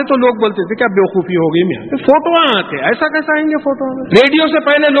بات کریں تو لوگ بولتے تھے کیا بیوقوفی ہو گئی. میں فوٹو آتے، ایسا کیسا آئیں گے فوٹو؟ ریڈیو سے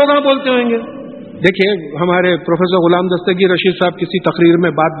پہلے لوگ بولتے ہوئیں گے. دیکھیں ہمارے پروفیسر غلام دستگیر رشید صاحب کسی تقریر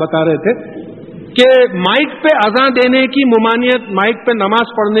میں بات بتا رہے تھے کہ مائک پہ اذان دینے کی ممانعت، مائک پہ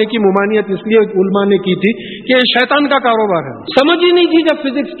نماز پڑھنے کی ممانعت اس لیے علماء نے کی تھی کہ یہ شیطان کا کاروبار ہے. سمجھ ہی نہیں تھی جب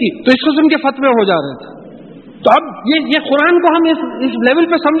فزکس کی، تو اس قسم کے فتوے ہو جا رہے تھے. تو اب یہ قرآن کو ہم اس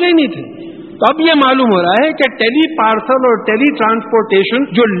لیول پہ سمجھے ہی نہیں تھے. تو اب یہ معلوم ہو رہا ہے کہ ٹیلی پارسل اور ٹیلی ٹرانسپورٹیشن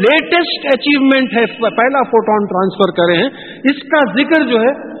جو لیٹسٹ اچیومنٹ ہے، پہلا فوٹون ٹرانسفر کرے ہیں، اس کا ذکر جو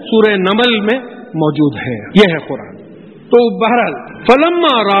ہے سورہ نمل میں موجود ہے. یہ ہے قرآن. تو بہرحال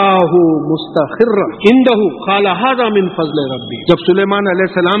فلما راہ مستقر عنده قال هذا من فضل ربی. جب سلیمان علیہ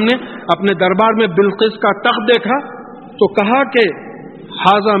السلام نے اپنے دربار میں بلقیس کا تخت دیکھا تو کہا کہ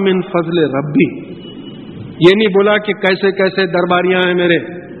هذا من فضل ربی. یہ نہیں بولا کہ کیسے کیسے درباریاں ہیں میرے،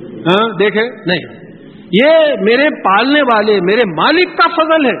 ہاں دیکھے نہیں، یہ میرے پالنے والے میرے مالک کا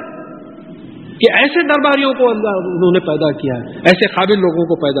فضل ہے کہ ایسے درباریوں کو اللہ انہوں نے پیدا کیا ہے، ایسے قابل لوگوں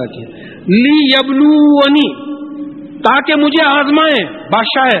کو پیدا کیا. لی یبلونی، تاکہ مجھے آزمائیں.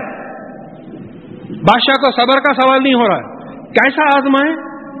 بادشاہ ہے، بادشاہ کو صبر کا سوال نہیں ہو رہا ہے. کیسا آزمائیں؟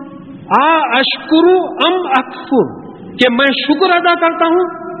 اشکرو ام اکفر، کہ میں شکر ادا کرتا ہوں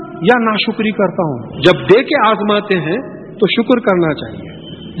یا ناشکری کرتا ہوں. جب دے کے آزماتے ہیں تو شکر کرنا چاہیے،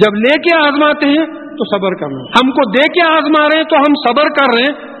 جب لے کے آزماتے ہیں تو صبر کرنا. ہم کو دے کے آزما رہے ہیں تو ہم صبر کر رہے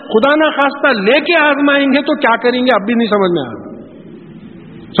ہیں، خدا نہ خواستہ لے کے آزمائیں گے تو کیا کریں گے اب بھی نہیں سمجھ میں آ رہا،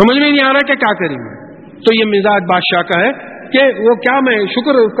 سمجھ میں نہیں آ رہا کہ کیا کریں گے. تو یہ مزاج بادشاہ کا ہے کہ وہ کیا میں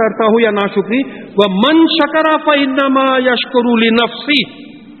شکر کرتا ہوں یا ناشکری. وَمَن شَكَرَ فَإِنَّمَا يَشْكُرُ لِنَفْسِهِ،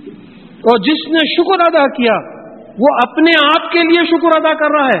 اور جس نے شکر ادا کیا وہ اپنے آپ کے لیے شکر ادا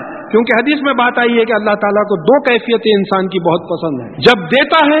کر رہا ہے. کیونکہ حدیث میں بات آئی ہے کہ اللہ تعالیٰ کو 2 کیفیتیں انسان کی بہت پسند ہیں. جب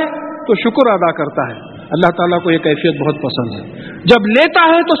دیتا ہے تو شکر ادا کرتا ہے، اللہ تعالیٰ کو یہ کیفیت بہت پسند ہے. جب لیتا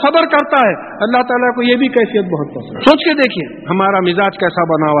ہے تو صبر کرتا ہے، اللہ تعالیٰ کو یہ بھی کیفیت بہت پسند ہے. سوچ کے دیکھیے ہمارا مزاج کیسا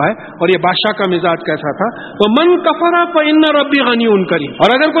بنا ہوا ہے اور یہ بادشاہ کا مزاج کیسا تھا. تو من کفر فإن ربی غنی کریم.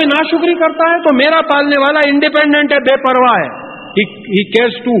 اور اگر کوئی ناشکری کرتا ہے تو میرا پالنے والا انڈیپینڈنٹ ہے، بے پرواہ ہے. He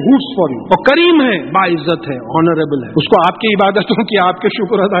cares 2 hoots for you. اور کریم ہے، باعزت ہے، آنریبل ہے. اس کو آپ کی عبادتوں کی، آپ کے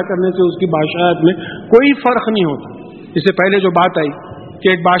شکر ادا کرنے سے اس کی بادشاہت میں کوئی فرق نہیں ہوتا. اس سے پہلے جو بات آئی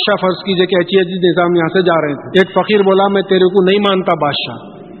کہ ایک بادشاہ فرض کیجئے کہ ایچ نظام یہاں سے جا رہے تھے، ایک فقیر بولا میں تیرے کو نہیں مانتا بادشاہ،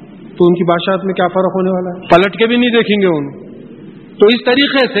 تو ان کی بادشاہت میں کیا فرق ہونے والا ہے؟ پلٹ کے بھی نہیں دیکھیں گے ان. تو اس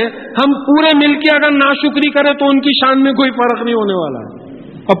طریقے سے ہم پورے مل کے اگر ناشکری کریں تو ان کی شان میں کوئی فرق نہیں ہونے والا ہے،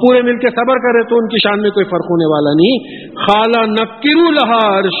 اور پورے مل کے صبر کرے تو ان کی شان میں کوئی فرق ہونے والا نہیں. خالا نکرو لہا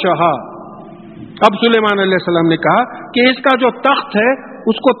عرشہا. اب سلیمان علیہ السلام نے کہا کہ اس کا جو تخت ہے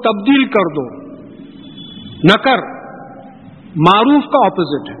اس کو تبدیل کر دو. نکر معروف کا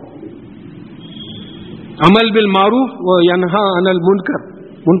اپوزٹ ہے. عمل بالمعروف و ینہا عن المنکر،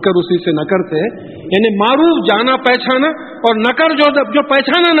 منکر اسی سے نکر سے، یعنی معروف جانا پہچانا اور نکر جو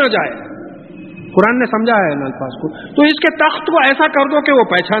پہچانا نہ جائے. قرآن نے سمجھا ہے ان الفاظ کو. تو اس کے تخت کو ایسا کر دو کہ وہ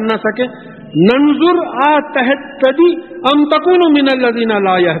پہچان نہ سکے. ننظر تہتدی ام تکون من الذین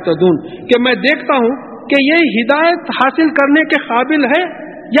لا یہتدون، کہ میں دیکھتا ہوں کہ یہ ہدایت حاصل کرنے کے قابل ہے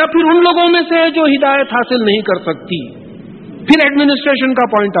یا پھر ان لوگوں میں سے ہے جو ہدایت حاصل نہیں کر سکتی. پھر ایڈمنسٹریشن کا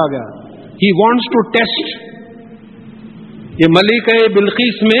پوائنٹ آ گیا. ہی وانٹس ٹو ٹیسٹ یہ ملکہ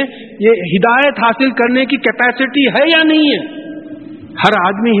بلقیس میں یہ ہدایت حاصل کرنے کی کیپیسٹی ہے یا نہیں ہے. ہر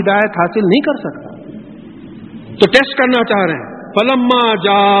آدمی ہدایت حاصل نہیں کر سکتا, تو ٹیسٹ کرنا چاہ رہے ہیں. فلما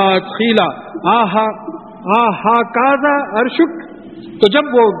جات خیلا آہا کازا ارشک, تو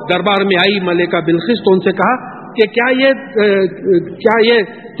جب وہ دربار میں آئی ملکہ بلقیس تو ان سے کہا کہ کیا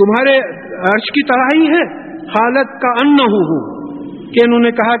یہ تمہارے عرش کی طرح ہی ہے؟ حالت کا انہو ہوں, کہ انہوں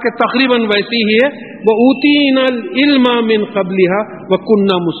نے کہا کہ تقریباً ویسی ہی ہے. وَأُوتِينَا الْعِلْمَ مِنْ قَبْلِهَا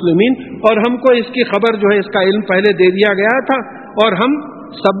وَكُنَّا مُسْلِمِينَ, اور ہم کو اس کی خبر جو ہے اس کا علم پہلے دے دیا گیا تھا اور ہم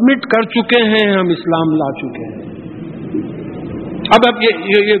سبمٹ کر چکے ہیں, ہم اسلام لا چکے ہیں. اب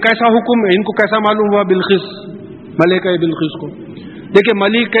یہ کیسا حکم, ان کو کیسا معلوم ہوا بلقیس, ملکہ بلقیس کو؟ دیکھیں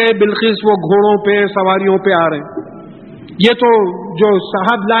ملکہ بلقیس وہ گھوڑوں پہ سواریوں پہ آ رہے ہیں. یہ تو جو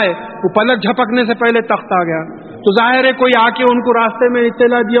صاحب لائے وہ پلک جھپکنے سے پہلے تخت آ گیا, تو ظاہر ہے کوئی آ کے ان کو راستے میں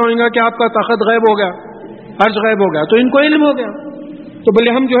اطلاع دیا ہوگا کہ آپ کا تخت غائب ہو گیا, عرش غائب ہو گیا, تو ان کو علم ہو گیا. تو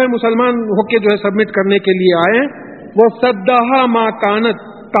بولے ہم جو ہے مسلمان ہو کے جو ہے سبمٹ کرنے کے لیے آئے ہیں. وہ صدھا ما کانت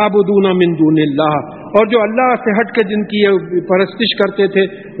تعبدون من دون اللہ, اور جو اللہ سے ہٹ کے جن کی پرستش کرتے تھے,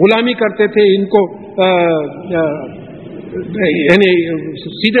 غلامی کرتے تھے, ان کو یعنی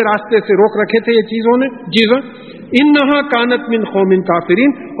سیدھے راستے سے روک رکھے تھے یہ چیزیں, انہا کانت من قوم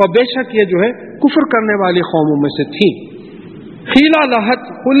کافرین, اور بے شک یہ جو ہے کفر کرنے والی قوموں میں سے تھی. خیلا لہت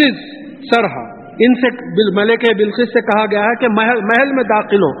خلز سرہا, ان سے ملکہ بلقیس سے کہا گیا ہے کہ محل میں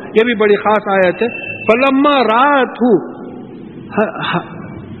داخل ہو. یہ بھی بڑی خاص آیت ہے. فلما رات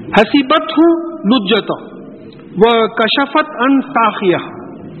حسیبت لجتا وکشفت عن ساقیہ,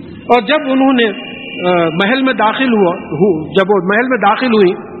 اور جب انہوں نے محل میں داخل جب وہ محل میں داخل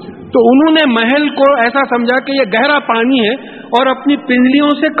ہوئی تو انہوں نے محل کو ایسا سمجھا کہ یہ گہرا پانی ہے, اور اپنی پنڈلیوں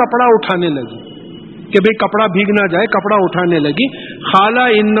سے کپڑا اٹھانے لگی کہ بھئی کپڑا بھیگ نہ جائے, کپڑا اٹھانے لگی. خالا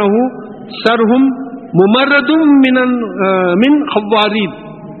انہو سرہم ممرد من خوارید,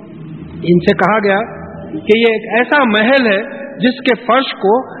 ان سے کہا گیا کہ یہ ایک ایسا محل ہے جس کے فرش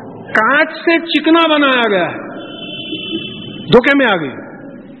کو کانچ سے چکنا بنایا گیا ہے. دھوکے میں آ گئی,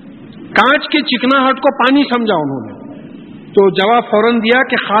 کانچ کی چکناہٹ کو پانی سمجھا انہوں نے. تو جواب فوراً دیا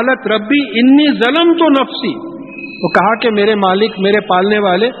کہ خالت ربی انی ظلم تو نفسی, وہ کہا کہ میرے مالک, میرے پالنے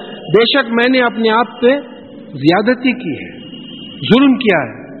والے, بے شک میں نے اپنے آپ پہ زیادتی کی ہے, ظلم کیا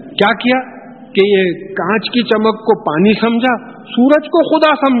ہے. کیا کیا کہ یہ کانچ کی چمک کو پانی سمجھا, سورج کو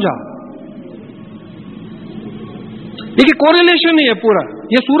خدا سمجھا. دیکھیے کوریلیشن ہی ہے پورا.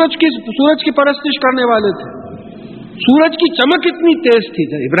 یہ سورج کی پرستش کرنے والے تھے, سورج کی چمک اتنی تیز تھی.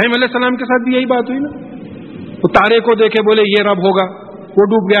 ابراہیم علیہ السلام کے ساتھ بھی یہی بات ہوئی نا, وہ تارے کو دیکھے بولے یہ رب ہوگا, وہ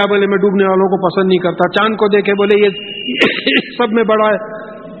ڈوب گیا, بولے میں ڈوبنے والوں کو پسند نہیں کرتا. چاند کو دیکھے بولے یہ سب میں بڑا ہے,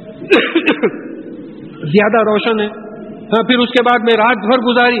 زیادہ روشن ہے. پھر اس کے بعد میں رات بھر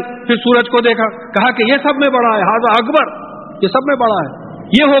گزاری, پھر سورج کو دیکھا, کہا کہ یہ سب میں بڑا ہے, ھذا اکبر, یہ سب میں بڑا ہے,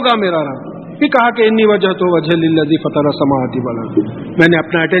 یہ ہوگا میرا رب. پھر کہا کہ انی وجہ تو وجہ للذی فطر السماوات والارض, میں نے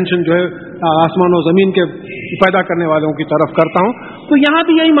اپنا اٹینشن جو ہے آسمان و زمین کے پیدا کرنے والوں کی طرف کرتا ہوں. تو یہاں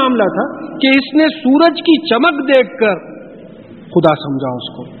بھی یہی معاملہ تھا کہ اس نے سورج کی چمک دیکھ کر خدا سمجھا اس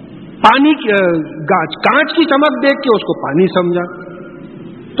کو, پانی کانچ کی چمک دیکھ کے اس کو پانی سمجھا.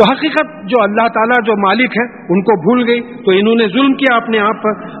 تو حقیقت جو اللہ تعالیٰ جو مالک ہے ان کو بھول گئی, تو انہوں نے ظلم کیا اپنے آپ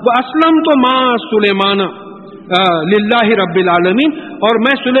پر. وہ اسلم تو ما سلیمان للہ رب العالمین, اور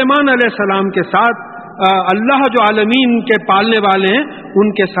میں سلیمان علیہ السلام کے ساتھ اللہ جو عالمین کے پالنے والے ہیں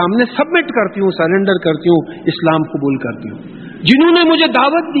ان کے سامنے سبمٹ کرتی ہوں, سرنڈر کرتی ہوں, اسلام قبول کرتی ہوں, جنہوں نے مجھے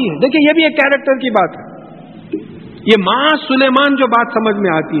دعوت دی ہے. دیکھیں یہ بھی ایک کیریکٹر کی بات ہے. یہ ماں سلیمان جو بات سمجھ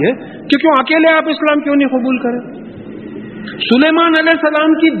میں آتی ہے کہ کیوں اکیلے آپ اسلام کیوں نہیں قبول کریں؟ سلیمان علیہ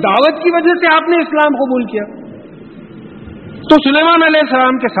السلام کی دعوت کی وجہ سے آپ نے اسلام قبول کیا. تو سلیمان علیہ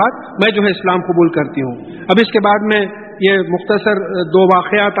السلام کے ساتھ میں جو ہے اسلام قبول کرتی ہوں. اب اس کے بعد میں یہ مختصر 2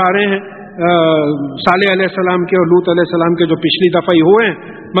 واقعات آ رہے ہیں, صالح علیہ السلام کے اور لوط علیہ السلام کے, جو پچھلی دفعہ ہی ہوئے ہیں,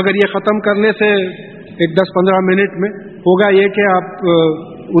 مگر یہ ختم کرنے سے ایک 10-15 منٹ میں ہوگا یہ کہ آپ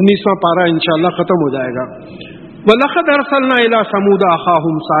 19واں پارہ انشاءاللہ ختم ہو جائے گا. وَلَقَدْ أَرْسَلْنَا إِلَىٰ ثَمُودَ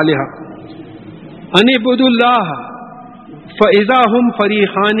أَخَاهُمْ صَالِحًا أَنِ اعْبُدُوا اللَّهَ فَإِذَا هُمْ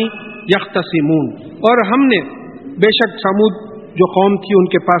فَرِيقَانِ يَخْتَصِمُونَ, اور ہم نے بے شک سمود جو قوم تھی ان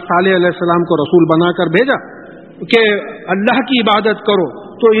کے پاس صالح علیہ السلام کو رسول بنا کر بھیجا کہ اللہ کی عبادت کرو.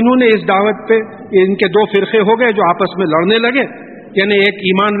 تو انہوں نے اس دعوت پہ ان کے 2 فرقے ہو گئے جو آپس میں لڑنے لگے, یعنی ایک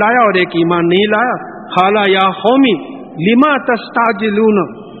ایمان لایا اور ایک ایمان نہیں لایا. خالا یا قومی لما تستعجلون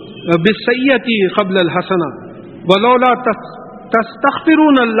بالسیئۃ قبل الحسنہ ولولا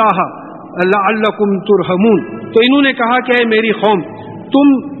تستغفرون اللہ لعلکم ترحمون. تو انہوں نے کہا کہ اے میری قوم،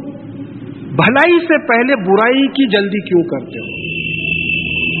 تم بھلائی سے پہلے برائی کی جلدی کیوں کرتے ہو؟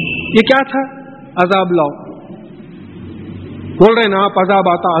 یہ کیا تھا؟ عذاب لاؤ. بول رہے نا آپ، عذاب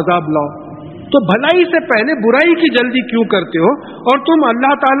آتا عذاب لاؤ. تو بھلائی سے پہلے برائی کی جلدی کیوں کرتے ہو؟ اور تم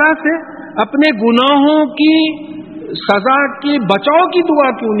اللہ تعالیٰ سے اپنے گناہوں کی سزا کی بچاؤ کی دعا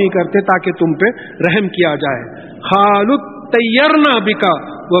کیوں نہیں کرتے تاکہ تم پہ رحم کیا جائے؟ خالد طیرنا بکا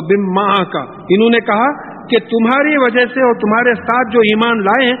و بمعک. انہوں نے کہا کہ تمہاری وجہ سے اور تمہارے ساتھ جو ایمان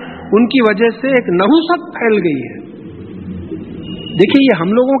لائے ہیں ان کی وجہ سے ایک نحوست پھیل گئی ہے. دیکھیے یہ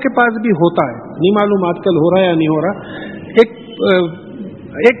ہم لوگوں کے پاس بھی ہوتا ہے، نہیں معلوم آج کل ہو رہا ہے یا نہیں ہو رہا.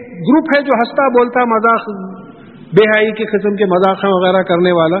 ایک گروپ ہے جو ہنستا بولتا مذاق، بے حیائی کے قسم کے مذاق وغیرہ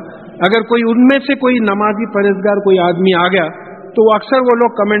کرنے والا. اگر کوئی ان میں سے کوئی نمازی پرہیزگار کوئی آدمی آ گیا تو وہ اکثر وہ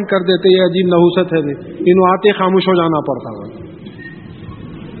لوگ کمنٹ کر دیتے یہ عجیب نحوست ہے، انہوں آتے خاموش ہو جانا پڑتا ہے.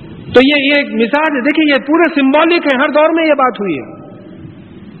 تو یہ ایک مثال ہے. دیکھیں یہ پورے سمبولک ہے، ہر دور میں یہ بات ہوئی ہے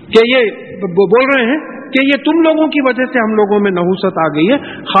کہ یہ بول رہے ہیں کہ یہ تم لوگوں کی وجہ سے ہم لوگوں میں نحوست آ گئی ہے.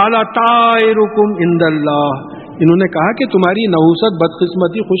 خالا طائرکم عند اللہ. انہوں نے کہا کہ تمہاری نحوست،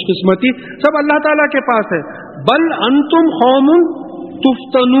 بدقسمتی، خوش قسمتی سب اللہ تعالیٰ کے پاس ہے. بل انتم قوم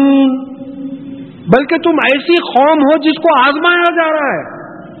تفتنون. بلکہ تم ایسی قوم ہو جس کو آزمایا جا رہا ہے.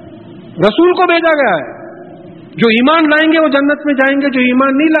 رسول کو بھیجا گیا ہے. جو ایمان لائیں گے وہ جنت میں جائیں گے، جو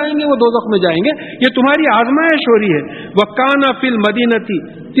ایمان نہیں لائیں گے وہ دوزخ میں جائیں گے. یہ تمہاری آزمائش ہو رہی ہے. وَكَانَ فِي الْمَدِينَةِ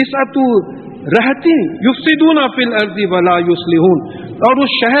تِسْعَةُ رَهْطٍ يُفْسِدُونَ فِي الْأَرْضِ وَلَا يُصْلِحُونَ. اور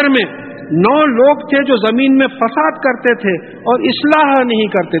اس شہر میں 9 لوگ تھے جو زمین میں فساد کرتے تھے اور اصلاح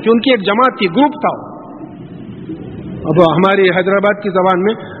نہیں کرتے تھے. ان کی ایک جماعت تھی، گروپ تھا. اب ہماری حیدرآباد کی زبان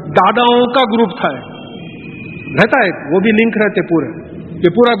میں داداؤں کا گروپ تھا، رہتا ہے وہ بھی لنک رہتے پورے،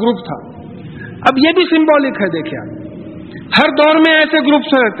 یہ پورا گروپ تھا. اب یہ بھی سمبولک ہے. دیکھیں آپ، ہر دور میں ایسے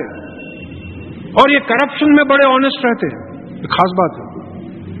گروپس رہتے اور یہ کرپشن میں بڑے آنےسٹ رہتے ہیں. ایک خاص بات ہے،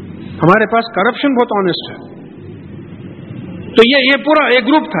 ہمارے پاس کرپشن بہت آنےسٹ ہے. تو یہ پورا ایک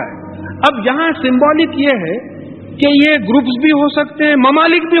گروپ تھا. اب یہاں سمبولک یہ ہے کہ یہ گروپس بھی ہو سکتے ہیں،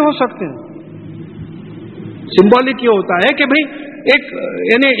 ممالک بھی ہو سکتے ہیں. سمبولک یہ ہوتا ہے کہ بھئی ایک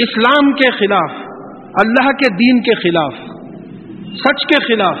یعنی اسلام کے خلاف، اللہ کے دین کے خلاف، سچ کے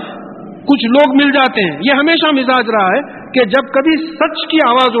خلاف کچھ لوگ مل جاتے ہیں. یہ ہمیشہ مزاج رہا ہے کہ جب کبھی سچ کی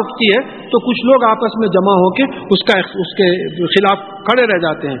آواز اٹھتی ہے تو کچھ لوگ آپس میں جمع ہو کے اس کے خلاف کھڑے رہ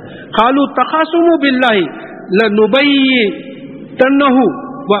جاتے ہیں. قالوا تخاصموا باللہ لنبیتنہ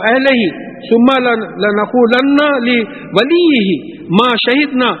وأهله ثم لنقولن لولیہ ما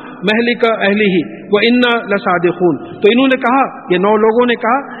شہدنا مہلک اہلہ وإنا لصادقون. تو انہوں نے کہا، یہ 9 لوگوں نے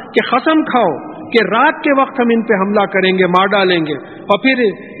کہا کہ قسم کھاؤ کہ رات کے وقت ہم ان پہ حملہ کریں گے، مار ڈالیں گے، اور پھر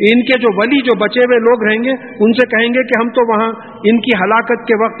ان کے جو ولی، جو بچے ہوئے لوگ رہیں گے، ان سے کہیں گے کہ ہم تو وہاں ان کی ہلاکت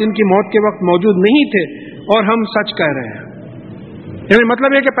کے وقت، ان کی موت کے وقت موجود نہیں تھے اور ہم سچ کہہ رہے ہیں. یعنی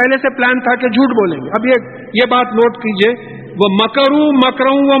مطلب یہ کہ پہلے سے پلان تھا کہ جھوٹ بولیں گے. اب یہ بات نوٹ کیجئے، وہ مکروا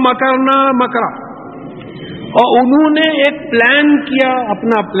مکرا ومکرنا مکرا. اور انہوں نے ایک پلان کیا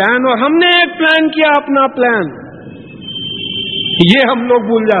اپنا پلان، اور ہم نے ایک پلان کیا اپنا پلان. یہ ہم لوگ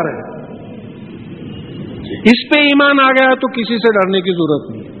بھول جا رہے ہیں. اس پہ ایمان آ گیا تو کسی سے ڈرنے کی ضرورت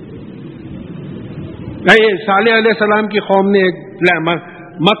نہیں. صالح علیہ السلام کی قوم نے ایک پلان،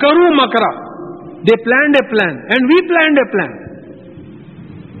 مکروا مکرا، they planned a plan and we planned a plan.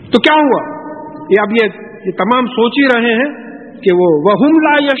 تو کیا ہوا؟ اب یہ تمام سوچ ہی رہے ہیں کہ وہم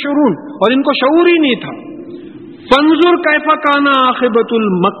لا یشعرون، اور ان کو شعور ہی نہیں تھا. فانظر کیف کان عاقبۃ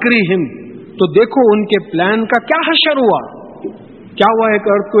المکرہم. تو دیکھو ان کے پلان کا کیا حشر ہوا. کیا ہوا؟ ایک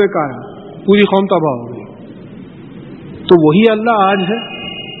ارتھکویک آیا، پوری قوم تباہ ہو گئی. تو وہی اللہ آج ہے،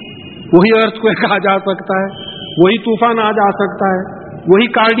 وہی ارتھکویک آج آ سکتا ہے، وہی طوفان آج آ سکتا ہے، وہی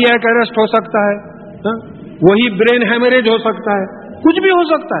کارڈیاک اریسٹ ہو سکتا ہے، وہی برین ہیمریج ہو سکتا ہے، کچھ بھی ہو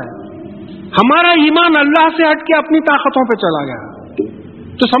سکتا ہے. ہمارا ایمان اللہ سے ہٹ کے اپنی طاقتوں پہ چلا گیا.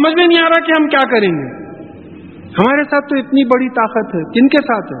 تو سمجھ میں نہیں آ رہا کہ ہم کیا کریں گے. ہمارے ساتھ تو اتنی بڑی طاقت ہے. کن کے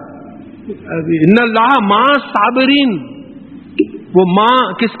ساتھ ہے؟ ان اللہ مع صابرین. وہ ماں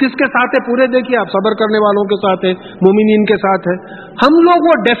کس کس کے ساتھ ہے پورے دیکھیے آپ. صبر کرنے والوں کے ساتھ ہے، مومنین کے ساتھ ہے. ہم لوگ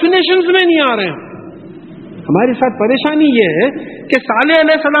وہ ڈیفینیشنز میں نہیں آ رہے ہیں. ہمارے ساتھ پریشانی یہ ہے کہ صالح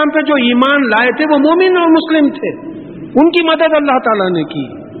علیہ السلام پہ جو ایمان لائے تھے وہ مومن اور مسلم تھے، ان کی مدد اللہ تعالیٰ نے کی.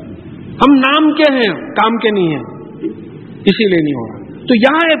 ہم نام کے ہیں، کام کے نہیں ہیں، اسی لیے نہیں ہو رہا. تو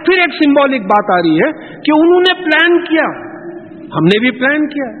یہاں پھر ایک سمبولک بات آ رہی ہے کہ انہوں نے پلان کیا، ہم نے بھی پلان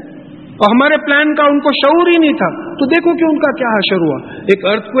کیا، اور ہمارے پلان کا ان کو شعور ہی نہیں تھا. تو دیکھو کہ ان کا کیا حشر ہوا. ایک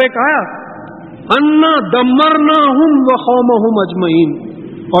ارتھکویک آیا، انا دمرناہم وقومہم اجمعین،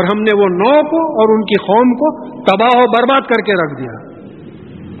 اور ہم نے وہ 9 کو اور ان کی قوم کو تباہ و برباد کر کے رکھ دیا.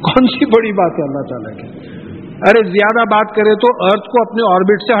 کون سی بڑی بات ہے اللہ تعالیٰ کی؟ ارے زیادہ بات کرے تو ارتھ کو اپنے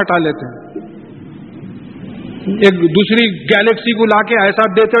آربٹ سے ہٹا لیتے ہیں، ایک دوسری گیلیکسی کو لا کے ایسا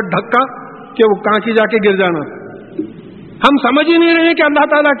دیتے دھکا کہ وہ کہاں کی جا کے گر جانا. ہم سمجھ ہی نہیں رہے کہ اللہ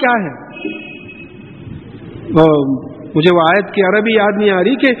تعالیٰ کیا ہے. مجھے وہ آیت کی عربی یاد نہیں آ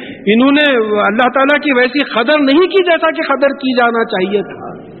رہی کہ انہوں نے اللہ تعالیٰ کی ویسی قدر نہیں کی جیسا کہ قدر کی جانا چاہیے تھا.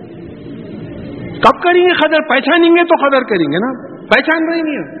 کب کریں گے قدر؟ پہچانیں گے تو قدر کریں گے نا، پہچان رہے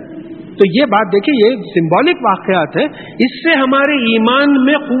نہیں. تو یہ بات دیکھیں، یہ سمبولک واقعات ہے، اس سے ہمارے ایمان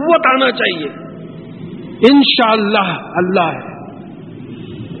میں قوت آنا چاہیے. انشاءاللہ اللہ ہے،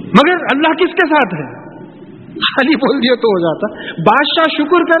 مگر اللہ کس کے ساتھ ہے؟ خالی بول دیا تو ہو جاتا. بادشاہ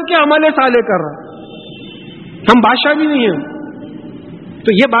شکر کر کے عمل صالح کر رہا، ہم بادشاہ بھی نہیں ہیں.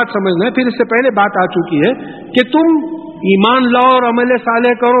 تو یہ بات سمجھنا ہے. پھر اس سے پہلے بات آ چکی ہے کہ تم ایمان لاؤ اور عمل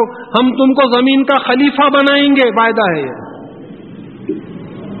صالح کرو، ہم تم کو زمین کا خلیفہ بنائیں گے، وعدہ ہے یہ.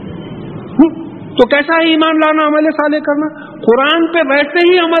 تو کیسا ہے ایمان لانا، عمل صالح کرنا؟ قرآن پہ ویسے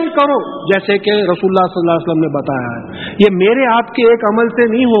ہی عمل کرو جیسے کہ رسول اللہ صلی اللہ علیہ وسلم نے بتایا ہے. یہ میرے آپ کے ایک عمل سے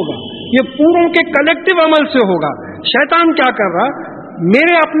نہیں ہوگا، یہ پوروں کے کلیکٹیو عمل سے ہوگا. شیطان کیا کر رہا؟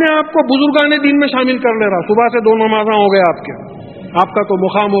 میرے اپنے آپ کو بزرگان دین میں شامل کر لے رہا. صبح سے 2 نمازاں ہو گیا آپ کے، آپ کا تو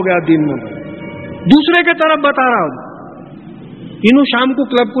مقام ہو گیا دین میں. دوسرے کے طرف بتا رہا ہوں، انہوں شام کو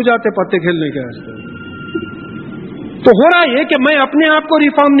کلب کو جاتے پتے کھیلنے کے واسطے. تو ہو رہا یہ کہ میں اپنے آپ کو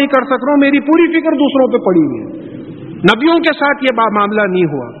ریفارم نہیں کر سک رہا ہوں، میری پوری فکر دوسروں پہ پڑی ہوئی ہے. نبیوں کے ساتھ یہ معاملہ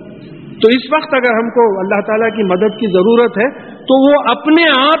نہیں ہوا. تو اس وقت اگر ہم کو اللہ تعالیٰ کی مدد کی ضرورت ہے تو وہ اپنے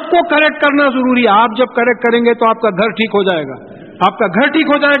آپ کو کریکٹ کرنا ضروری ہے. آپ جب کریکٹ کریں گے تو آپ کا گھر ٹھیک ہو جائے گا، آپ کا گھر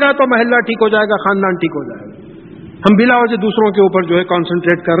ٹھیک ہو جائے گا تو محلہ ٹھیک ہو جائے گا، خاندان ٹھیک ہو جائے گا. ہم بلا وجہ دوسروں کے اوپر جو ہے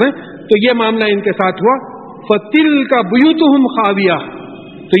کانسنٹریٹ کر رہے ہیں. تو یہ معاملہ ان کے ساتھ ہوا. فَتِلْكَ بُيُوتُهُمْ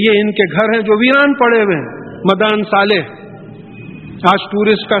خَاوِيَةٌ، تو یہ ان کے گھر ہیں جو ویران پڑے ہوئے ہیں. مدان صالح آج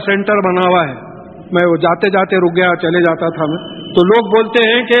ٹورسٹ کا سینٹر بنا ہوا ہے. میں وہ جاتے جاتے رک گیا، چلے جاتا تھا میں، تو لوگ بولتے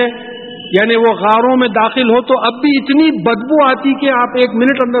ہیں کہ یعنی وہ غاروں میں داخل ہو تو اب بھی اتنی بدبو آتی کہ آپ 1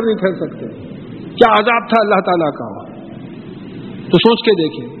 منٹ اندر نہیں ٹھہر سکتے. کیا عذاب تھا اللہ تعالیٰ کا. تو سوچ کے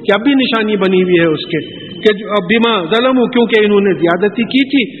دیکھیں کہ اب بھی نشانی بنی ہوئی ہے اس کے کہ اب بیما ظلموا، کیونکہ انہوں نے زیادتی کی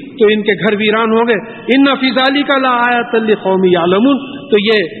تھی تو ان کے گھر ویران ہو گئے. ان فی ذالک لآیۃ لقوم یعلمون، تو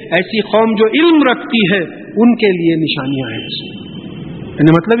یہ ایسی قوم جو علم رکھتی ہے ان کے لیے نشانیاں ہیں.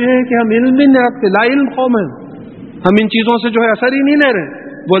 یعنی مطلب یہ ہے کہ ہم علم بھی نہیں رکھتے، لا علم قوم ہیں، ہم ان چیزوں سے جو ہے اثر ہی نہیں لے رہے.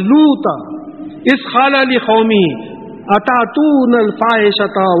 وَلُوطًا إِذْ قَالَ لِقَوْمِهِ أَتَأْتُونَ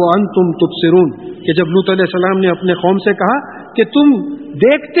الْفَاحِشَةَ وَأَنْتُمْ تُبْصِرُونَ، کہ جب لوط علیہ السلام نے اپنے قوم سے کہا کہ تم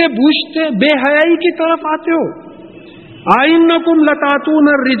دیکھتے بوجھتے بے حیائی کی طرف آتے ہو. أَإِنَّكُمْ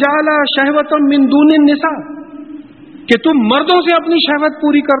لَتَأْتُونَ الرِّجَالَ شَهْوَةً مِّن دُونِ النِّسَاءِ، کہ تم مردوں سے اپنی شہوت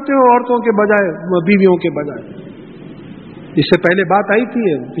پوری کرتے ہو عورتوں کے بجائے، بیویوں کے بجائے. اس سے پہلے بات آئی تھی،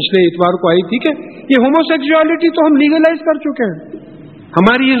 پچھلے اتوار کو آئی تھی کہ یہ ہومو سیکسوالٹی تو ہم لیگلائز کر چکے ہیں.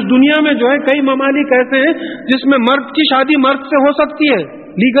 ہماری اس دنیا میں جو ہے کئی ممالک ایسے ہیں جس میں مرد کی شادی مرد سے ہو سکتی ہے،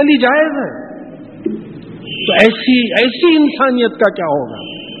 لیگلی جائز ہے. تو ایسی انسانیت کا کیا ہوگا،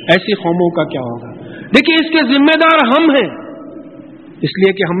 ایسی قوموں کا کیا ہوگا. دیکھیے اس کے ذمہ دار ہم ہیں، اس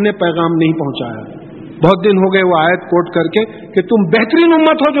لیے کہ ہم نے پیغام نہیں پہنچایا. بہت دن ہو گئے وہ آیت کوٹ کر کے کہ تم بہترین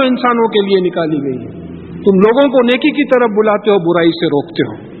امت ہو جو انسانوں کے لیے نکالی گئی ہے. تم لوگوں کو نیکی کی طرف بلاتے ہو، برائی سے روکتے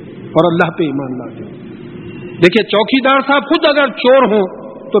ہو اور اللہ پہ ایمان لاتے ہو. دیکھیے چوکیدار صاحب خود اگر چور ہوں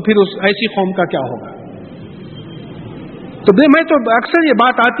تو پھر اس ایسی قوم کا کیا ہوگا. تو میں تو اکثر یہ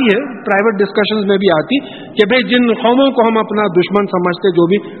بات آتی ہے پرائیویٹ ڈسکشنز میں بھی آتی کہ بھئی جن قوموں کو ہم اپنا دشمن سمجھتے، جو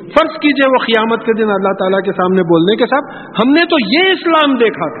بھی فرض کیجئے وہ قیامت کے دن اللہ تعالیٰ کے سامنے بولنے کے ساتھ ہم نے تو یہ اسلام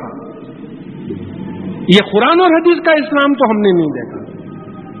دیکھا تھا، یہ قرآن اور حدیث کا اسلام تو ہم نے نہیں دیکھا.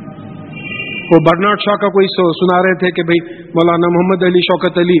 وہ برنارڈ شاہ کا کوئی سنا رہے تھے کہ بھئی مولانا محمد علی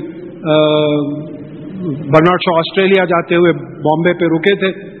شوکت علی برنارڈ شاہ آسٹریلیا جاتے ہوئے بامبے پہ رکے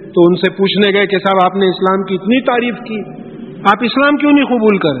تھے تو ان سے پوچھنے گئے کہ صاحب آپ نے اسلام کی اتنی تعریف کی، آپ اسلام کیوں نہیں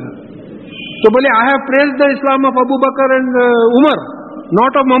قبول کریں؟ تو بولے I have praised the Islam of Abu Bakr and Umar,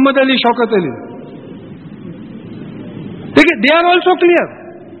 not of محمد علی شوکت علی. دیکھیے they are also clear,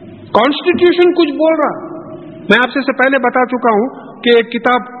 constitution کچھ بول رہا. میں آپ سے پہلے بتا چکا ہوں کہ ایک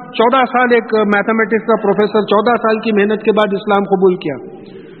کتاب 14 سال ایک میتھمیٹکس کا پروفیسر 14 سال کی محنت کے بعد اسلام قبول کیا.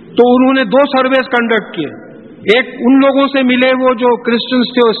 تو انہوں نے 2 سرویز کنڈکٹ کیے. ایک ان لوگوں سے ملے وہ جو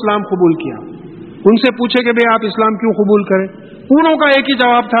کرسچنز تھے، اسلام قبول کیا. ان سے پوچھے کہ بھئی آپ اسلام کیوں قبول کریں؟ پوروں کا ایک ہی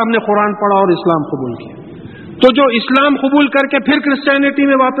جواب تھا، ہم نے قرآن پڑھا اور اسلام قبول کیا. تو جو اسلام قبول کر کے پھر کرسچینٹی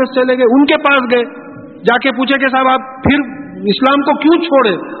میں واپس چلے گئے، ان کے پاس گئے، جا کے پوچھے کہ صاحب آپ پھر اسلام کو کیوں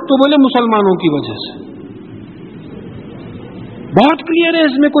چھوڑے؟ تو بولے مسلمانوں کی وجہ سے. بہت کلیئر ہے،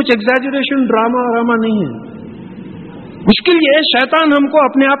 اس میں کچھ ایگزیجریشن ڈراما نہیں ہے. مشکل یہ ہے شیطان ہم کو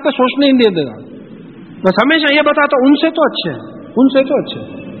اپنے آپ پہ سوچنے ہی نہیں دے گا، بس ہمیشہ یہ بتاتا ان سے تو اچھے ہیں، ان سے تو اچھے ہیں۔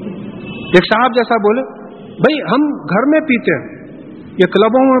 ایک صاحب جیسا بولے بھائی ہم گھر میں پیتے ہیں، یہ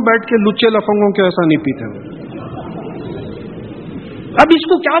کلبوں میں بیٹھ کے لچے لفنگوں کے ایسا نہیں پیتے ہیں۔ اب اس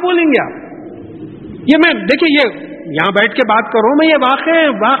کو کیا بولیں گے آپ؟ یہ میں دیکھیں، یہ یہاں بیٹھ کے بات کر رہا ہوں میں، یہ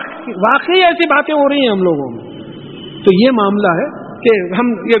واقعی ایسی باتیں ہو رہی ہیں ہم لوگوں میں۔ تو یہ معاملہ ہے کہ ہم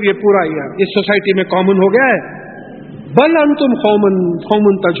یہ پورا اس سوسائٹی میں کامن ہو گیا ہے، بل انتم قوم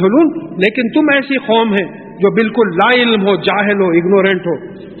تجہلون، لیکن تم ایسی قوم ہے جو بالکل لا علم ہو، جاہل ہو، اگنورینٹ ہو۔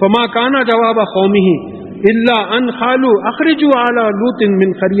 فما کان جواب قومہ الا ان قالوا اخرجوا آل لوط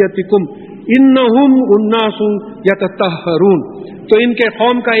من قريتكم انهم اناس یتطہرون۔ تو ان کے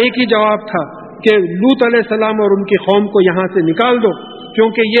قوم کا ایک ہی جواب تھا کہ لوط علیہ السلام اور ان کی قوم کو یہاں سے نکال دو،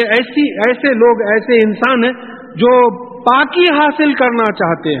 کیونکہ یہ ایسے لوگ، ایسے انسان ہیں جو پاکی حاصل کرنا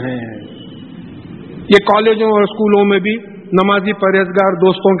چاہتے ہیں۔ یہ کالجوں اور اسکولوں میں بھی نمازی پرہیزگار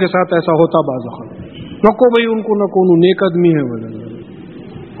دوستوں کے ساتھ ایسا ہوتا بعض وقت، نکو بھائی ان کو نکو نیک آدمی ہے،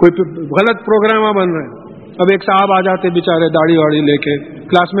 کوئی غلط پروگرام بن رہے ہیں۔ اب ایک صاحب آ جاتے بیچارے داڑھی واڑی لے کے،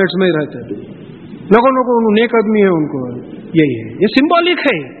 کلاس میٹس میں ہی رہتے، نکو نیک آدمی ہے، ان کو یہی ہے، یہ سمبولک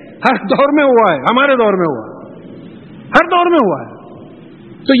ہے، ہر دور میں ہوا ہے، ہمارے دور میں ہوا ہے، ہر دور میں ہوا ہے۔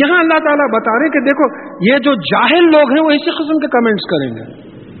 تو یہاں اللہ تعالیٰ بتا رہے کہ دیکھو یہ جو جاہل لوگ ہیں وہ اسی قسم کے کمنٹس کریں گے۔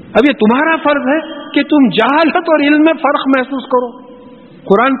 اب یہ تمہارا فرض ہے کہ تم جہالت اور علم میں فرق محسوس کرو۔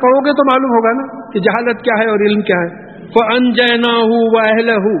 قرآن پڑھو گے تو معلوم ہوگا نا کہ جہالت کیا ہے اور علم کیا ہے۔ فَأَنْجَيْنَاهُ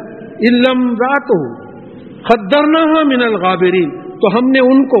وَأَهْلَهُ إِلَّا امْرَأَتَهُ قَدَّرْنَاهَا مِنَ الْغَابِرِينَ، تو ہم نے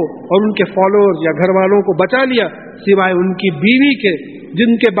ان کو اور ان کے فالوورز یا گھر والوں کو بچا لیا سوائے ان کی بیوی کے،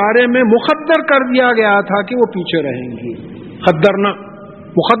 جن کے بارے میں مقدر کر دیا گیا تھا کہ وہ پیچھے رہیں گی۔ قدرنا،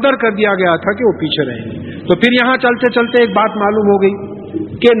 مقدر کر دیا گیا تھا کہ وہ پیچھے رہیں گی۔ تو پھر یہاں چلتے چلتے ایک بات معلوم ہو گئی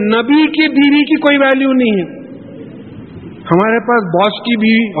کہ نبی کی بیوی کی کوئی ویلیو نہیں ہے۔ ہمارے پاس باس کی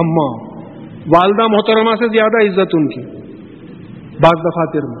بیوی اماں، والدہ محترمہ سے زیادہ عزت ان کی بعض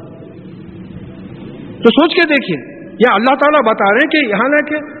دفاتر میں۔ تو سوچ کے دیکھیے، یہ اللہ تعالیٰ بتا رہے ہیں کہ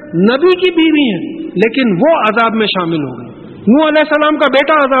حالانکہ نبی کی بیوی ہے لیکن وہ عذاب میں شامل ہو گئی۔ نوح علیہ السلام کا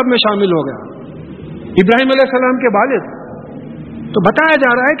بیٹا عذاب میں شامل ہو گیا، ابراہیم علیہ السلام کے والد۔ تو بتایا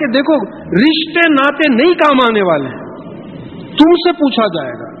جا رہا ہے کہ دیکھو رشتے ناطے نہیں کام آنے والے ہیں، تم سے پوچھا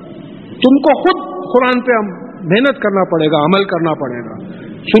جائے گا، تم کو خود قرآن پہ محنت کرنا پڑے گا، عمل کرنا پڑے گا،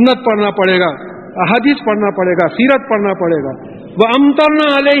 سنت پڑھنا پڑے گا، احادیث پڑھنا پڑے گا، سیرت پڑھنا پڑے گا۔ وَأَمْطَرْنَا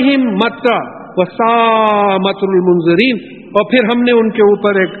عَلَيْهِمْ مَطْرًا وَسَاءَ مَطْرُ الْمُنذِرِينَ، اور پھر ہم نے ان کے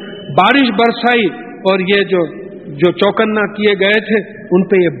اوپر ایک بارش برسائی، اور یہ جو چوکنا کیے گئے تھے ان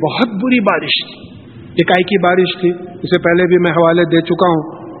پہ یہ بہت بری بارش تھی، اکائی کی بارش تھی۔ اس سے پہلے بھی میں حوالے دے چکا ہوں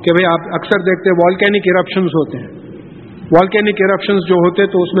کہ بھئی آپ اکثر دیکھتے والکینک ایرپشنز ہوتے ہیں، والکینک ایرپشنز جو ہوتے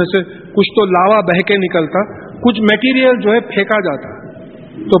تو اس میں سے کچھ تو لاوا بہہ کے نکلتا، کچھ میٹیریل جو ہے پھینکا جاتا۔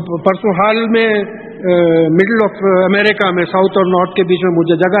 تو پرسوں حال میں مڈل آف امریکہ میں ساؤتھ اور نارتھ کے بیچ میں،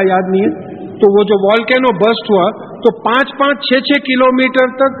 مجھے جگہ یاد نہیں ہے، تو وہ جو والکینو برسٹ ہوا تو 5-6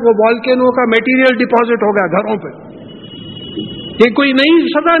 کلومیٹر تک وہ والکینو کا میٹیریل ڈپازٹ ہو گیا گھروں پہ۔ یہ کوئی نئی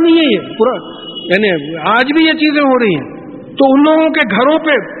سزا نہیں ہے، یہ پورا یعنی آج بھی یہ چیزیں ہو رہی ہیں۔ تو ان لوگوں کے گھروں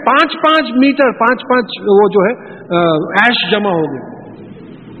پہ 5-5 میٹر 5 وہ جو ہے ایش جمع ہو گئے،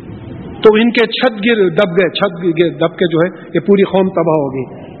 تو ان کے چھت گر دب گئے، چھت گر دب کے جو ہے یہ پوری قوم تباہ ہو گئی۔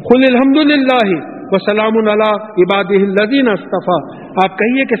 قل الحمدللہ وسلام علی عبادہ الذین اصطفیٰ، آپ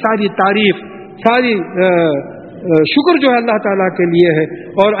کہیے کہ ساری تعریف، ساری شکر جو ہے اللہ تعالیٰ کے لیے ہے،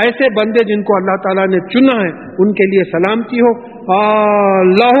 اور ایسے بندے جن کو اللہ تعالیٰ نے چنا ہے ان کے لیے سلامتی ہو۔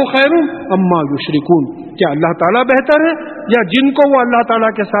 اللہ خیر اما یشرکون، کیا اللہ تعالیٰ بہتر ہے یا جن کو وہ اللہ تعالیٰ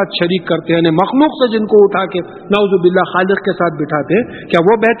کے ساتھ شریک کرتے ہیں، یعنی مخلوق سے جن کو اٹھا کے نعوذ باللہ خالق کے ساتھ بٹھاتے ہیں، کیا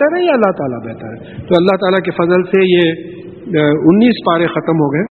وہ بہتر ہے یا اللہ تعالیٰ بہتر ہے؟ تو اللہ تعالیٰ کے فضل سے یہ 19 پارے ختم ہو گئے۔